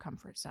outside of your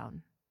comfort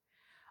zone?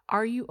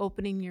 Are you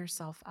opening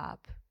yourself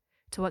up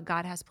to what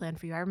God has planned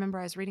for you? I remember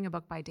I was reading a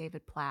book by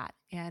David Platt,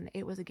 and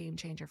it was a game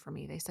changer for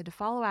me. They said to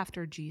follow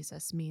after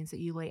Jesus means that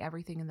you lay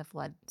everything in the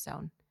flood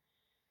zone,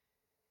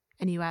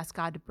 and you ask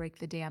God to break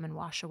the dam and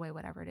wash away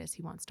whatever it is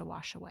he wants to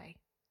wash away.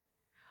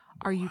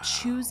 Are you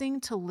choosing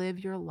to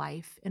live your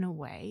life in a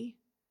way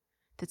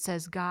that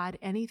says, God,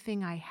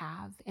 anything I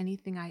have,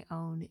 anything I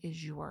own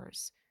is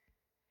yours,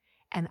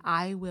 and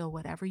I will,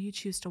 whatever you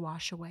choose to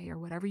wash away or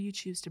whatever you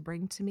choose to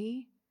bring to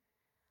me,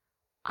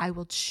 I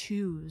will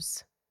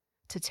choose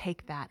to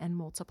take that and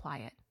multiply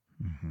it.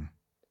 Mm-hmm.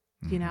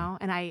 You know,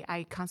 and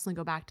I constantly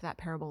go back to that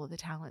parable of the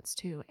talents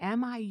too.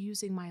 Am I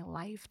using my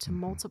life to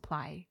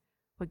multiply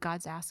what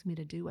God's asking me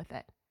to do with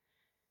it?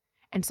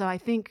 And so I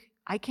think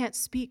I can't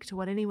speak to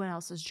what anyone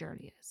else's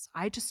journey is.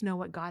 I just know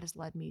what God has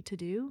led me to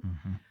do,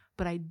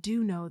 but I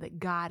do know that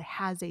God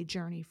has a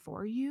journey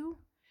for you.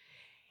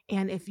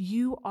 And if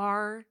you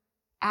are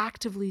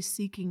actively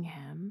seeking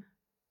him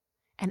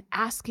and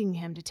asking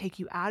him to take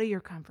you out of your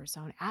comfort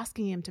zone,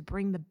 asking him to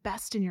bring the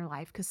best in your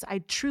life, because I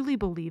truly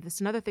believe, this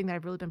is another thing that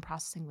I've really been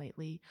processing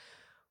lately,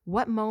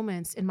 what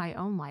moments in my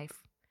own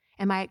life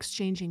am I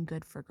exchanging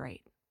good for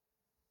great?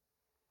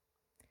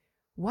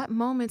 What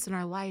moments in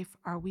our life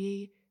are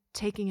we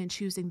taking and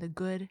choosing the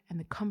good and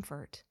the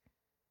comfort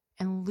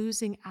and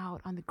losing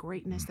out on the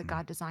greatness that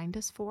God designed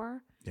us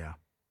for? Yeah.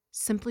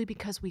 Simply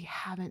because we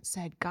haven't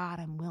said, God,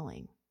 I'm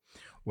willing.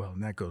 Well,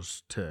 and that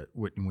goes to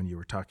when you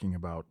were talking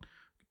about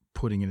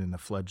putting it in the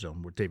flood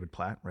zone with David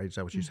Platt, right? Is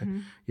that what you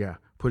said? Yeah.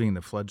 Putting in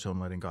the flood zone,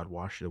 letting God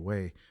wash it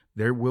away.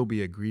 There will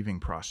be a grieving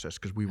process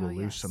because we will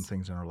lose some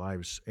things in our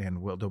lives, and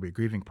there'll be a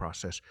grieving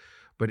process.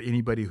 But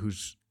anybody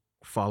who's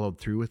followed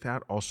through with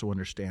that also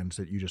understands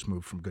that you just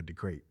moved from good to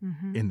great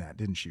in that,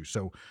 didn't you?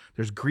 So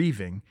there's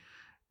grieving.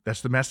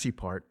 That's the messy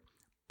part.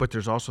 But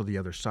there's also the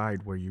other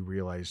side where you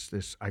realize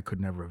this, I could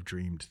never have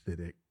dreamed that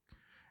it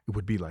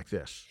would be like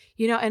this.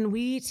 You know, and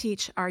we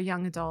teach our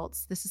young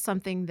adults. This is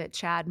something that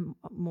Chad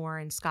Moore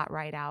and Scott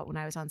Rideout, when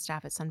I was on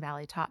staff at Sun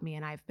Valley, taught me,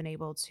 and I've been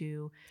able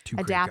to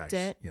adapt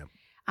it. Yep.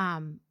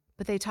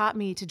 But they taught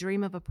me to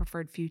dream of a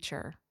preferred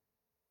future.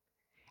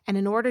 And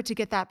in order to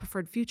get that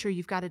preferred future,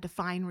 you've got to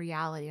define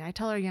reality. And I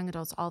tell our young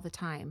adults all the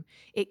time,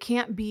 it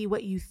can't be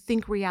what you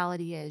think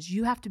reality is.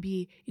 You have to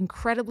be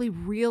incredibly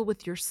real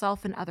with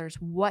yourself and others.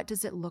 What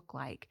does it look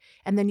like?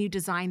 And then you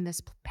design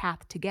this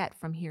path to get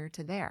from here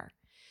to there.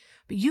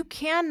 But you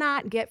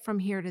cannot get from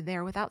here to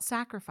there without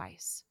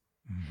sacrifice.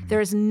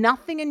 There is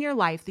nothing in your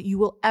life that you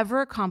will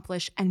ever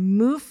accomplish and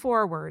move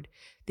forward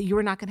that you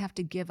are not going to have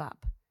to give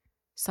up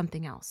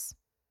something else.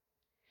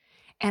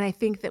 And I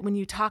think that when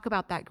you talk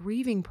about that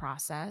grieving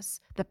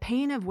process, the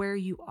pain of where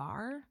you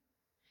are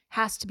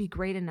has to be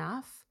great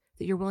enough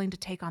that you're willing to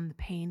take on the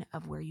pain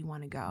of where you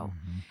want to go.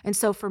 And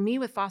so for me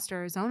with Foster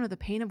Arizona, the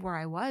pain of where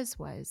I was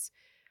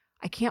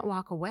I can't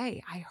walk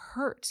away. I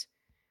hurt.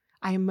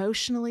 I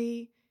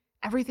emotionally,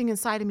 everything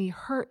inside of me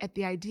hurt at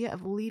the idea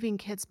of leaving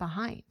kids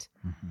behind.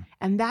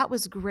 And that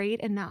was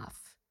great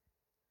enough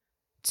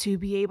to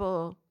be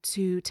able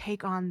to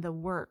take on the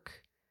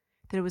work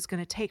that it was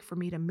going to take for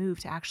me to move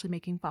to actually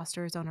making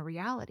Foster Arizona a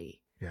reality.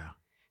 Yeah.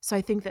 So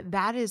I think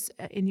that is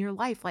in your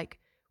life, like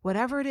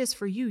whatever it is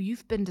for you,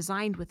 you've been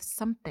designed with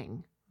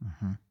something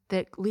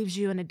that leaves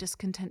you in a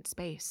discontent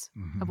space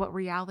of what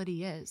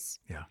reality is.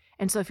 Yeah.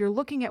 And so if you're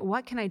looking at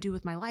what can I do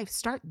with my life,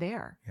 start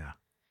there. Yeah.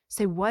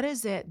 Say, what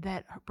is it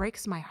that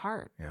breaks my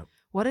heart? Yep.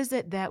 What is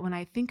it that when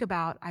I think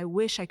about, I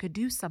wish I could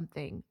do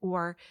something,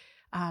 or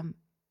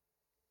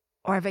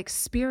I've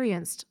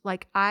experienced,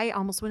 like I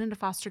almost went into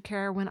foster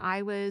care when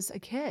I was a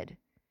kid,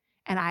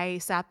 and I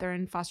sat there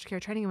in foster care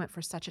training and went,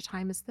 for such a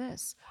time as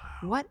this.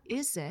 Wow. What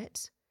is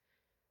it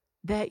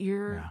that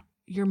you're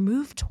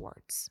moved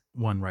towards?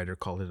 One writer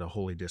called it a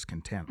holy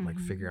discontent. Like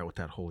figure out what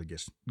that holy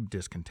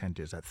discontent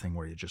is. That thing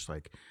where you're just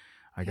like,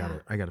 I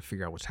gotta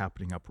figure out what's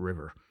happening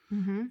upriver.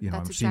 You know,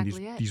 That's I'm seeing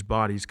exactly these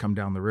bodies come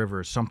down the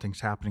river.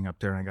 Something's happening up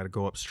there, and I got to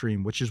go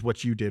upstream, which is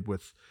what you did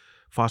with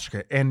foster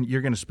care. And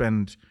you're going to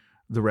spend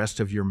the rest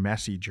of your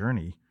messy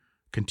journey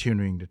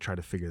continuing to try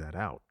to figure that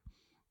out,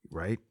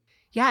 right?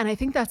 Yeah, and I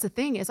think that's the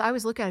thing is I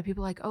always look at it,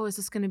 people like, oh, is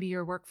this going to be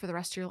your work for the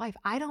rest of your life?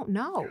 I don't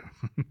know.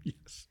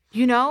 Yes.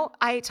 You know,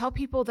 I tell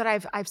people that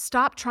I've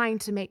stopped trying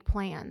to make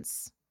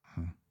plans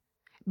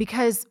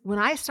because when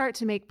I start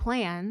to make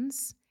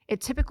plans, it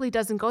typically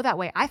doesn't go that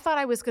way. I thought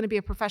I was going to be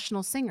a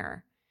professional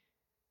singer.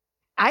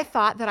 I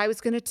thought that I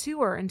was going to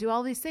tour and do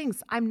all these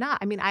things. I'm not.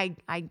 I mean,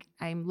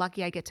 I'm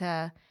lucky I get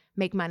to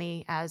make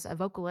money as a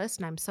vocalist,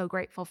 and I'm so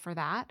grateful for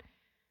that.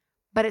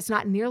 But it's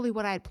not nearly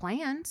what I had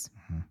planned.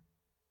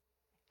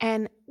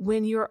 And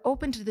when you're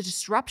open to the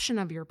disruption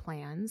of your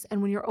plans,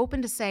 and when you're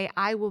open to say,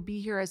 I will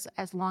be here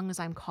as long as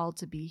I'm called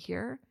to be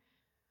here,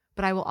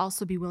 but I will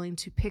also be willing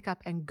to pick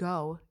up and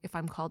go if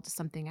I'm called to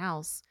something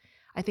else,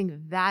 I think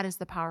that is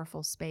the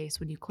powerful space.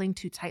 When you cling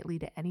too tightly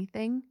to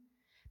anything,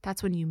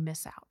 that's when you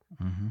miss out.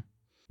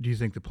 Do you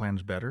think the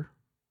plan's better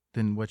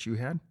than what you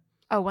had?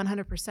 Oh,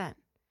 100%.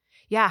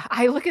 Yeah,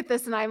 I look at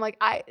this and I'm like,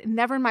 I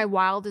never in my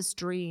wildest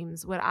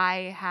dreams would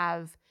I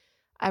have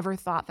ever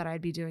thought that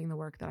I'd be doing the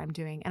work that I'm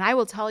doing. And I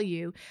will tell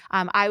you,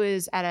 I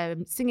was at a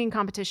singing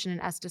competition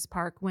in Estes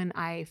Park when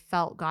I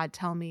felt God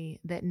tell me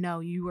that, no,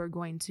 you are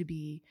going to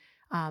be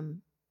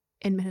in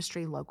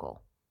ministry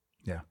local.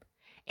 Yeah.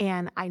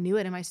 And I knew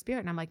it in my spirit.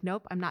 And I'm like,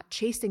 nope, I'm not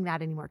chasing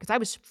that anymore. Because I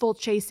was full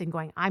chasing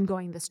going, I'm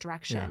going this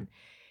direction. Yeah.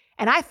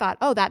 And I thought,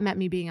 oh, that meant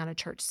me being on a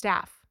church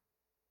staff.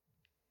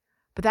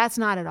 But that's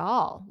not at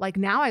all. Like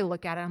now I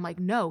look at it, I'm like,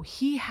 no,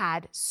 he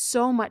had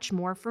so much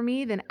more for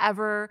me than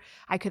ever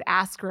I could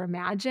ask or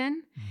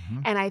imagine.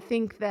 And I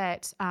think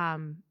that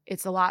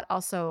it's a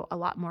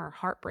lot more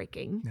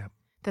heartbreaking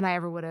than I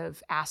ever would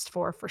have asked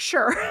for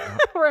sure,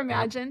 or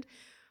imagined.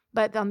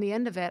 But on the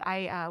end of it,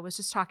 I was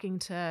just talking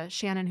to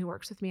Shannon, who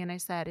works with me, and I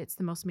said, it's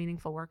the most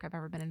meaningful work I've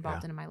ever been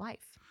involved in my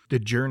life. The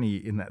journey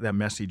in that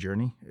messy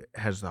journey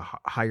has the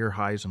higher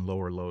highs and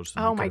lower lows.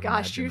 Than oh my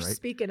gosh, imagine, you're right?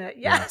 speaking it.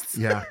 Yes.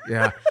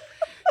 Yeah.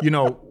 You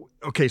know,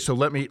 okay, so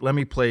let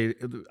me play,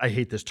 I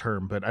hate this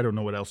term, but I don't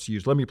know what else to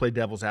use. Let me play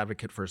devil's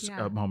advocate for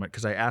a moment,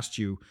 because I asked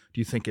you,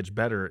 do you think it's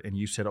better? And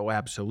you said, oh,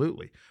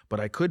 absolutely. But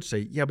I could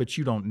say, yeah, but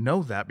you don't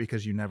know that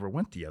because you never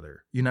went the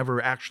other. You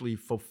never actually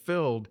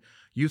fulfilled.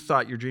 You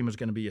thought your dream was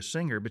going to be a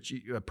singer, but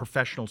a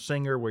professional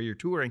singer where you're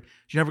touring.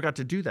 You never got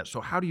to do that.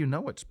 So how do you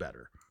know it's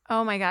better?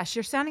 Oh my gosh,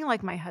 you're sounding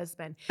like my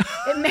husband.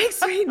 It makes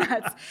me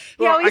nuts.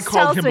 I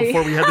called him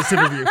before we had this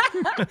interview.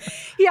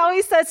 He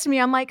always says to me,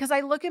 I'm like, because I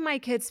look at my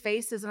kids'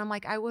 faces and I'm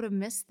like, I would have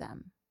missed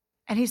them.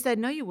 And he said,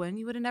 no, you wouldn't.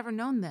 You would have never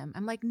known them.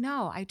 I'm like,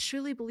 no, I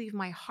truly believe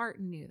my heart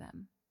knew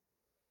them.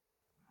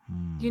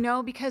 You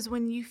know, because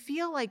when you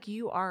feel like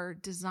you are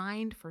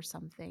designed for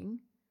something,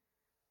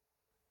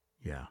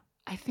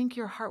 I think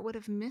your heart would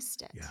have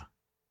missed it. Yeah.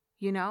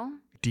 You know?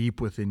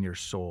 Deep within your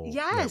soul.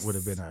 Yes. That would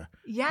have been a...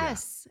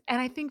 Yes. Yeah.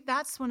 And I think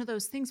that's one of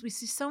those things. We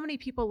see so many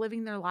people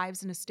living their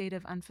lives in a state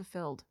of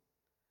unfulfilled.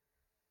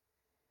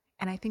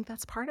 And I think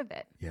that's part of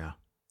it. Yeah.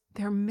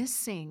 They're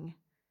missing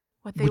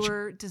what they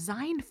were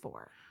designed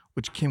for.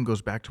 Which, Kim,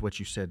 goes back to what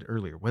you said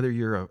earlier. Whether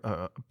you're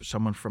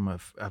someone from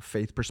a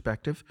faith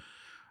perspective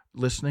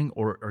listening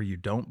or you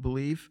don't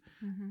believe,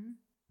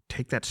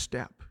 take that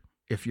step.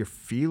 If you're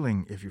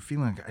feeling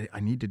like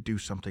I need to do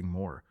something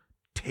more,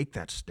 take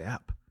that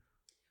step.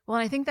 Well,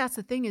 and I think that's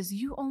the thing is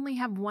you only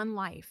have one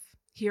life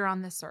here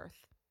on this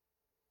earth.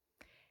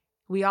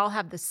 We all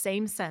have the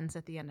same sentence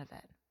at the end of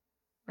it,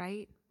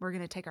 right? We're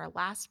going to take our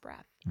last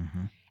breath.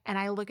 And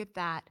I look at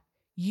that.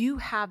 You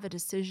have a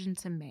decision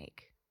to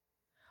make.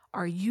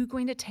 Are you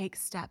going to take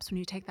steps when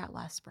you take that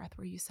last breath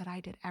where you said, I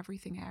did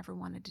everything I ever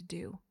wanted to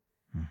do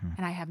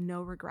and I have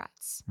no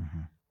regrets?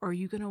 Or are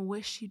you going to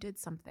wish you did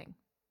something?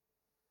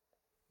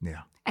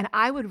 Yeah. And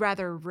I would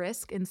rather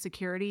risk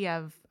insecurity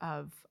of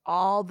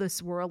all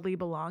this worldly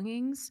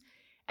belongings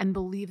and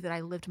believe that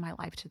I lived my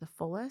life to the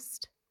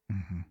fullest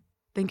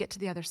than get to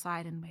the other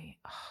side and wait,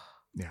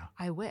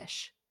 I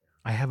wish.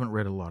 I haven't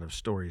read a lot of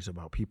stories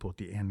about people at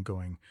the end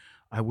going,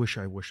 I wish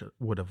I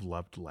would have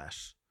loved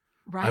less.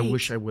 Right. I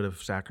wish I would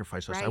have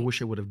sacrificed less. Right. I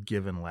wish I would have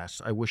given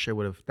less. I wish I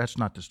would have. That's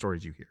not the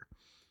stories you hear.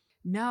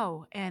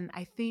 No. And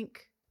I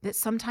think that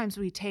sometimes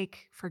we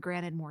take for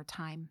granted more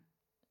time.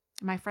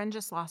 My friend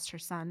just lost her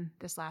son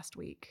this last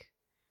week.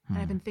 And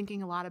I've been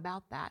thinking a lot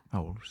about that.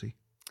 How old was he?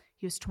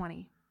 He was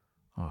 20.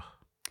 Oh,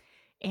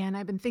 And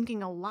I've been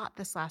thinking a lot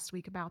this last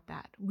week about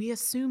that. We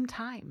assume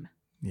time.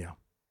 yeah.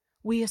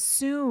 We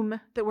assume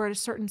that we're at a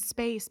certain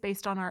space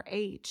based on our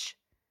age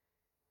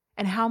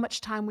and how much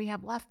time we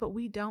have left, but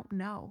we don't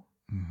know.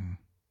 Mm-hmm.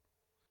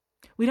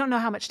 We don't know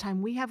how much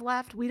time we have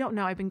left. We don't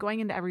know. I've been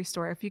going into every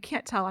store. If you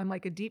can't tell, I'm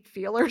like a deep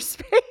feeler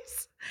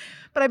space.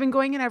 But I've been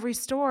going in every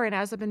store, and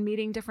as I've been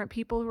meeting different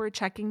people who are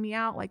checking me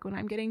out, like when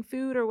I'm getting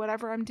food or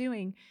whatever I'm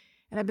doing,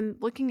 and I've been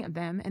looking at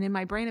them, and in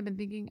my brain I've been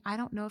thinking, I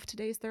don't know if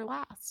today's their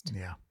last.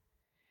 Yeah.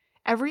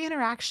 Every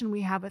interaction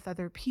we have with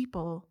other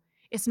people,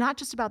 it's not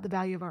just about the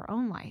value of our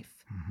own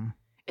life. Mm-hmm.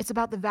 It's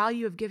about the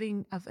value of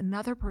giving of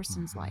another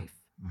person's life.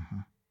 Mm-hmm.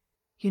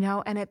 You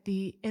know, and at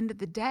the end of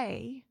the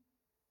day,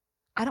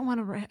 I don't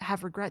want to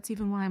have regrets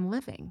even when I'm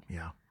living.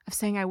 Yeah. Of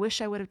saying, I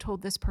wish I would have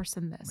told this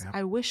person this. Yep.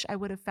 I wish I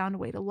would have found a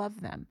way to love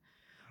them.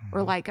 Mm-hmm.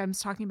 Or like I was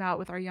talking about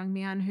with our young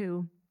man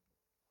who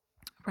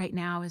right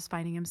now is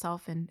finding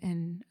himself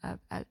in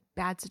a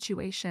bad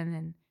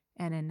situation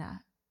and in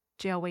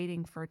jail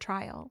waiting for a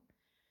trial.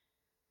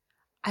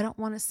 I don't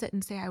want to sit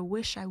and say, I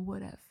wish I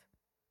would have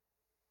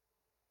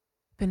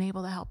been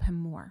able to help him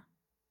more.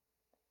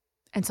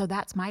 And so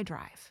that's my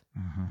drive.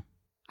 Mm-hmm.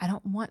 I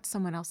don't want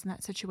someone else in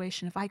that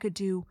situation. If I could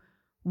do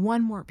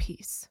one more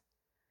piece,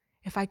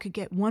 if I could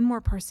get one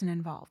more person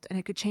involved and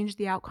it could change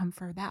the outcome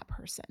for that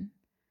person.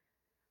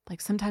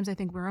 Like sometimes I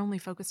think we're only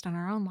focused on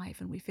our own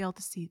life and we fail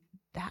to see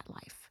that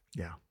life.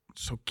 Yeah.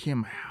 So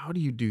Kim, how do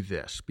you do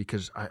this?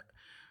 Because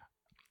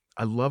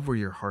I love where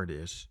your heart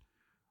is,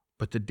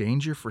 but the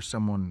danger for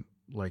someone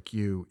like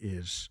you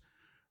is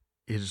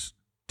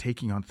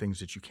taking on things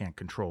that you can't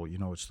control. You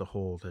know, it's the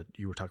whole that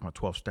you were talking about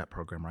 12-step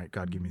program, right?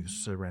 God, give me the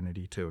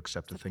serenity to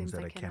accept the things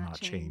that I cannot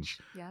change.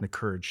 Yep. And the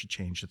courage to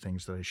change the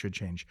things that I should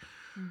change.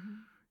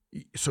 Mm-hmm.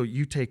 So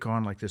you take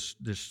on like this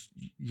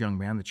young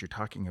man that you're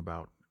talking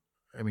about.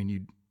 I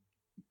mean,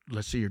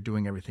 let's say you're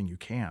doing everything you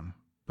can,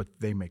 but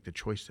they make the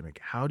choice to make.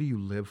 How do you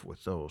live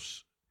with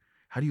those?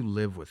 How do you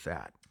live with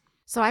that?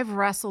 So I've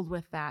wrestled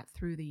with that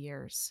through the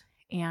years.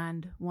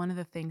 And one of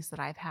the things that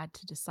I've had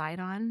to decide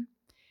on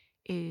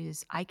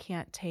is I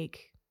can't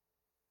take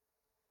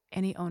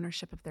any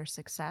ownership of their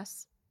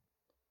success,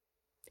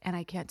 and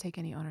I can't take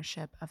any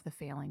ownership of the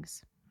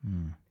failings.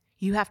 Mm.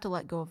 You have to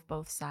let go of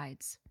both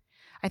sides.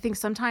 I think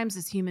sometimes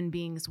as human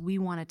beings, we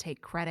want to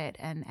take credit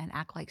and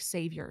act like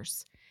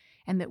saviors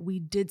and that we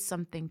did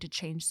something to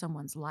change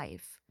someone's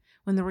life,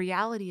 when the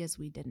reality is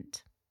we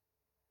didn't.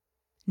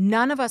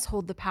 None of us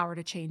hold the power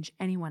to change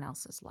anyone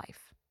else's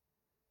life.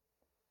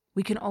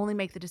 We can only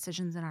make the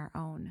decisions in our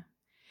own.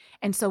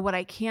 And so what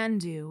I can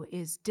do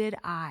is, did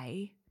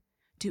I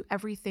do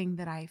everything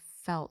that I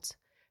felt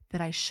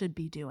that I should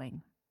be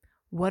doing?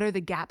 What are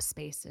the gap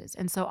spaces?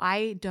 And so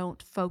I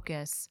don't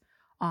focus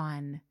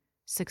on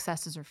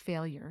successes or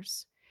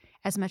failures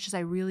as much as I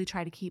really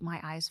try to keep my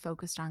eyes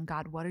focused on,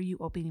 God, what are you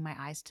opening my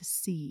eyes to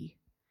see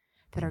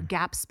that are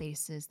gap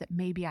spaces that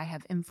maybe I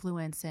have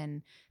influence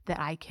in, that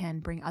I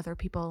can bring other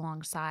people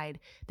alongside,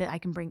 that I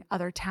can bring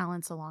other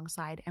talents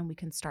alongside, and we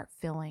can start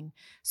filling.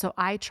 So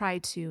I try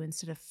to,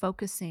 instead of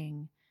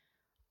focusing,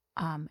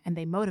 and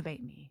they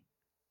motivate me,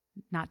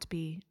 not to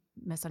be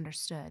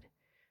misunderstood,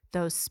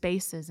 those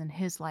spaces in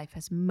his life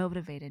has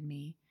motivated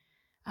me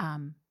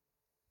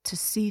to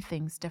see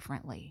things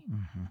differently.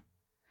 Mm-hmm.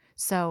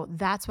 So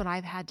that's what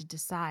I've had to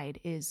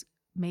decide is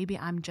maybe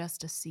I'm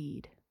just a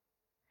seed.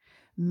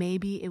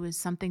 Maybe it was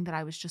something that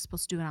I was just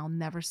supposed to do and I'll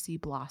never see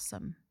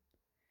blossom.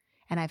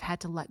 And I've had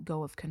to let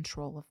go of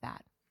control of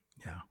that.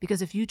 Yeah.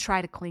 Because if you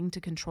try to cling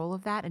to control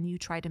of that and you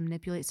try to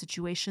manipulate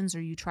situations,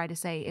 or you try to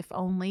say, if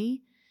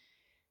only,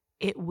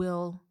 it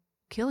will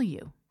kill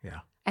you.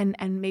 Yeah.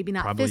 And maybe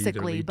not Probably either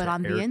physically, lead but to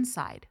on the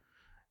inside.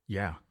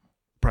 Yeah.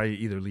 Probably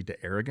either lead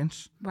to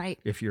arrogance, Right.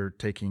 if you're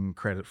taking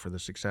credit for the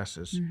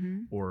successes,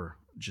 Mm-hmm. or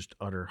just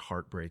utter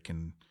heartbreak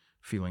and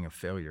feeling of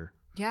failure.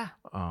 Yeah.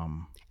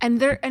 Um,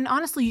 And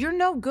honestly, you're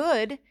no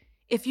good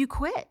if you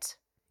quit.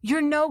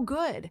 You're no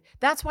good.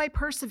 That's why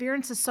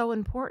perseverance is so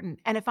important.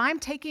 And if I'm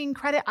taking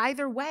credit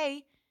either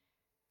way,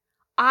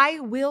 I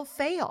will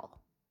fail.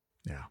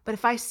 yeah. But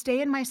if I stay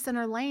in my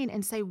center lane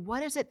and say,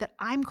 what is it that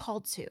I'm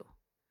called to?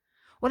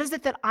 What is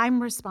it that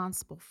I'm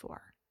responsible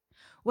for?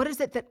 What is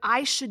it that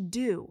I should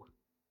do?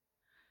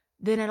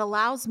 Then it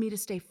allows me to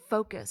stay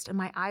focused and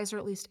my eyes are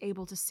at least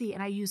able to see.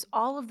 And I use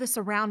all of this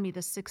around me,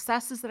 the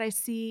successes that I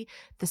see,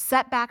 the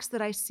setbacks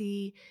that I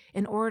see,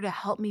 in order to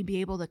help me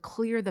be able to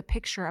clear the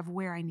picture of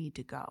where I need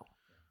to go.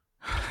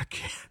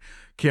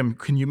 Kim,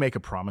 can you make a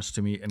promise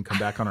to me and come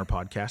back on our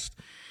podcast?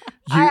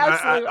 I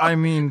absolutely will. I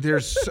mean,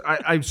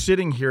 I'm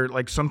sitting here,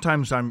 like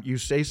sometimes you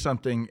say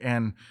something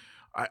and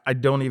I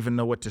don't even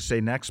know what to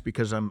say next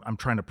because I'm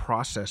trying to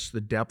process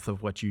the depth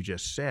of what you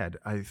just said.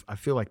 I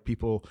feel like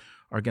people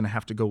are going to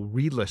have to go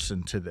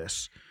re-listen to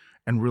this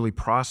and really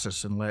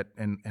process and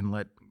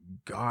let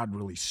God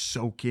really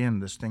soak in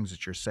these things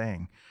that you're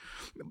saying.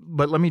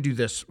 But let me do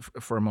this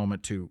for a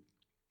moment too.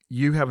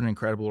 you have an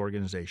incredible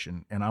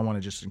organization, and I want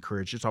to just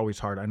encourage. It's always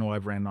hard. I know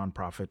I've ran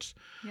nonprofits,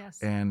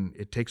 Yes. and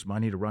it takes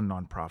money to run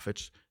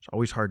nonprofits. It's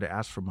always hard to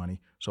ask for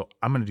money. So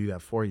I'm going to do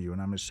that for you,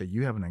 and I'm going to say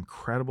you have an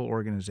incredible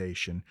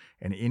organization,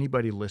 and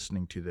anybody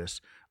listening to this,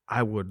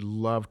 I would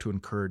love to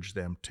encourage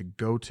them to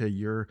go to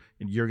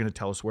and you're going to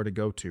tell us where to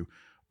go to,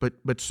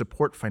 but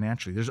support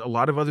financially. There's a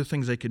lot of other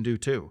things they can do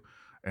too,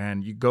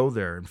 and you go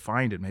there and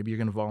find it. Maybe you're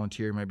going to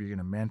volunteer, maybe you're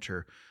going to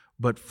mentor,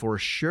 but for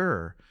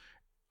sure.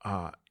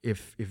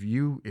 If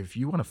you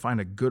want to find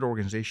a good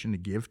organization to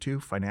give to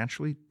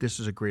financially, this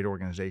is a great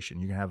organization.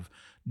 You can have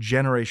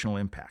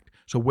generational impact.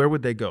 So where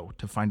would they go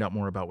to find out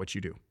more about what you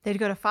do? They'd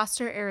go to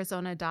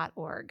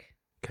fosterarizona.org.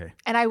 Okay.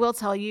 And I will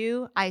tell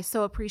you, I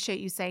so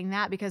appreciate you saying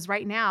that, because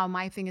right now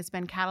my thing has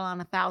been cattle on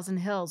 1,000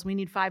 hills. We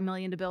need $5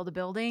 million to build a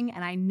building.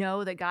 And I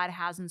know that God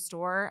has in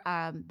store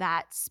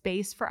that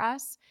space for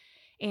us.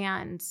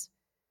 And,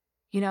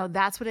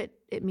 that's what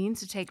it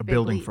means to take A big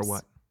building leaps. for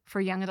what? For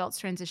young adults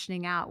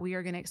transitioning out. We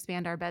are going to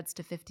expand our beds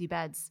to 50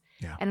 beds.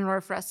 Yeah. And in order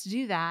for us to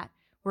do that,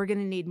 we're going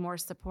to need more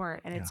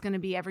support. And Yeah. it's going to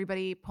be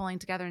everybody pulling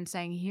together and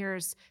saying,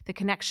 here's the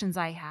connections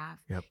I have.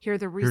 Yep. Here are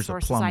the Here's a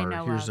resources plumber. I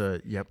know Here's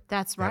of. yep.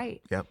 That's Yep,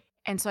 right. Yep.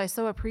 And so I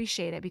so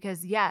appreciate it,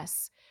 because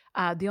yes,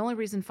 the only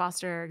reason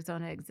Foster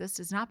Arizona exists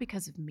is not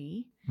because of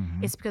me.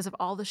 Mhm. It's because of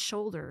all the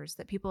shoulders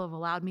that people have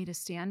allowed me to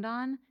stand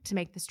on to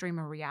make this dream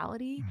a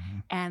reality.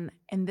 Mhm. And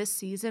in this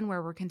season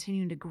where we're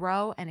continuing to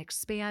grow and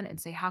expand and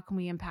say, how can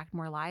we impact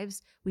more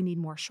lives? We need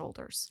more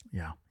shoulders.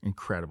 Yeah.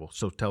 Incredible.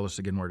 So tell us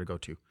again where to go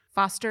to.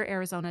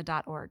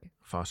 FosterArizona.org.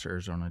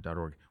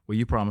 FosterArizona.org. Will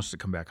you promise to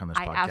come back on this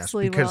I podcast?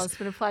 absolutely will. It's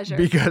been a pleasure.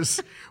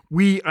 Because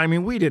we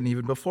didn't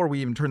even, before we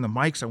even turned the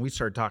mics on, we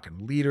started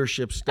talking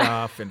leadership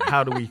stuff and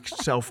how do we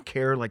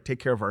self-care, like take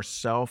care of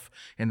ourselves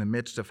in the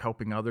midst of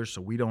helping others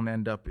so we don't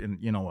end up in,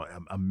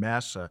 a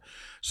mess.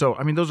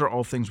 Those are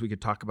all things we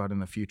could talk about in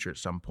the future at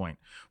some point.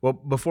 Well,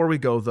 before we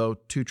go though,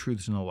 2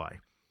 truths and a lie.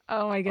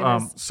 Oh my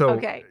goodness.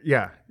 Okay.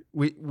 Yeah,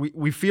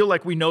 we feel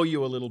like we know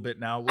you a little bit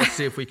now. Let's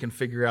see if we can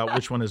figure out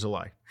which one is a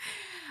lie.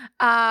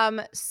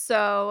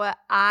 So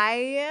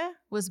I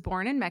was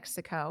born in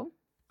Mexico.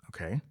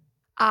 Okay.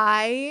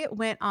 I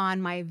went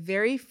on my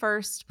very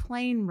first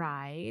plane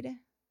ride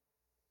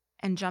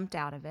and jumped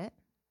out of it.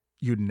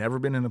 You'd never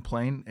been in a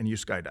plane and you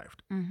skydived.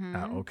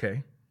 Mm-hmm.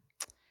 Okay.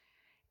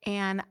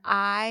 And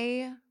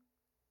I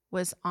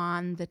was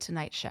on The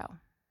Tonight Show.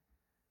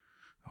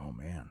 Oh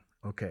man.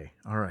 Okay.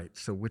 All right.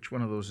 So which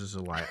one of those is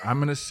a lie? I'm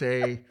gonna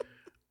say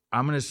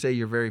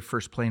your very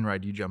first plane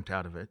ride, you jumped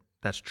out of it.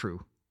 That's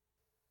true.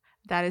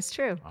 That is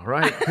true. All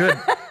right. Good.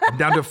 I'm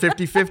down to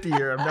 50-50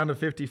 here. I'm down to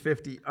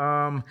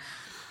 50-50.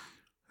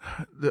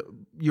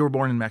 You were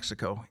born in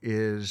Mexico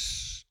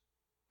is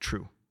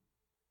true.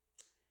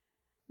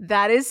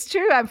 That is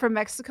true. I'm from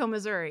Mexico,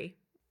 Missouri.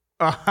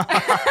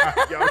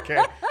 Yeah,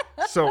 okay.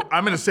 So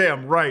I'm going to say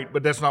I'm right,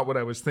 but that's not what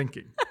I was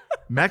thinking.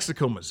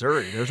 Mexico,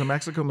 Missouri. There's a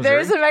Mexico, Missouri?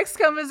 There's a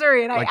Mexico,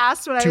 Missouri. And Like I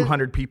asked when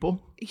 200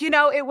 people?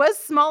 it was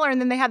smaller,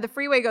 and then they had the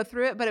freeway go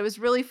through it, but it was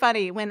really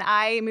funny. When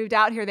I moved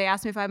out here, they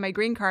asked me if I had my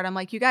green card. I'm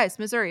like, you guys,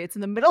 Missouri, it's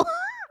in the middle of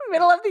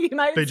the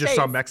United States. They just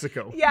saw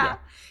Mexico. Yeah.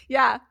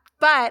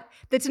 But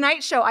The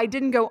Tonight Show, I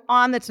didn't go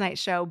on The Tonight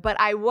Show, but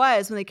I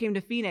was, when they came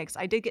to Phoenix,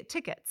 I did get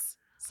tickets.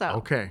 So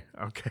Okay.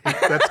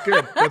 That's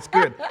good. That's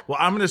good. Well,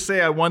 I'm going to say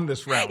I won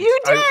this round. You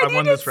did. I You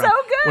won did this round. so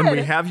good. When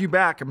we have you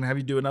back, I'm going to have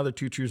you do another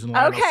 2 truths and a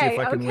lie. I'll see if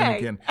I can win Okay.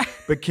 again.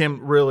 But Kim,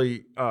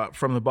 really,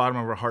 from the bottom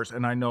of our hearts,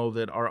 and I know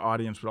that our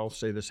audience would all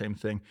say the same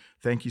thing.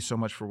 Thank you so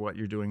much for what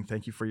you're doing.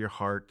 Thank you for your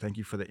heart. Thank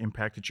you for the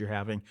impact that you're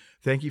having.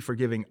 Thank you for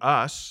giving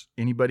us,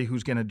 anybody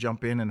who's going to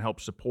jump in and help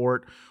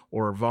support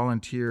or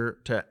volunteer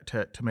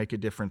to make a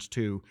difference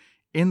too,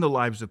 in the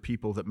lives of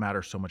people that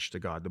matter so much to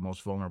God, the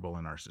most vulnerable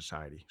in our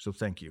society. So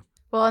thank you.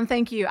 Well, and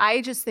thank you.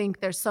 I just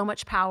think there's so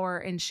much power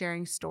in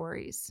sharing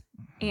stories,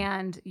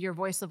 and your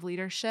voice of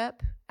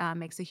leadership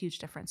makes a huge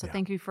difference. So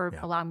thank you for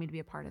allowing me to be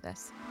a part of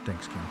this.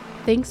 Thanks, Kim.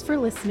 Thanks for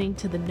listening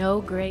to the No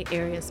Gray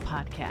Areas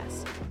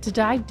podcast. To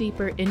dive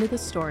deeper into the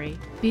story,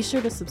 be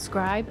sure to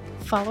subscribe,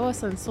 follow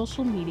us on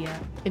social media,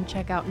 and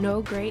check out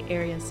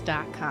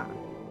nograyAreas.com.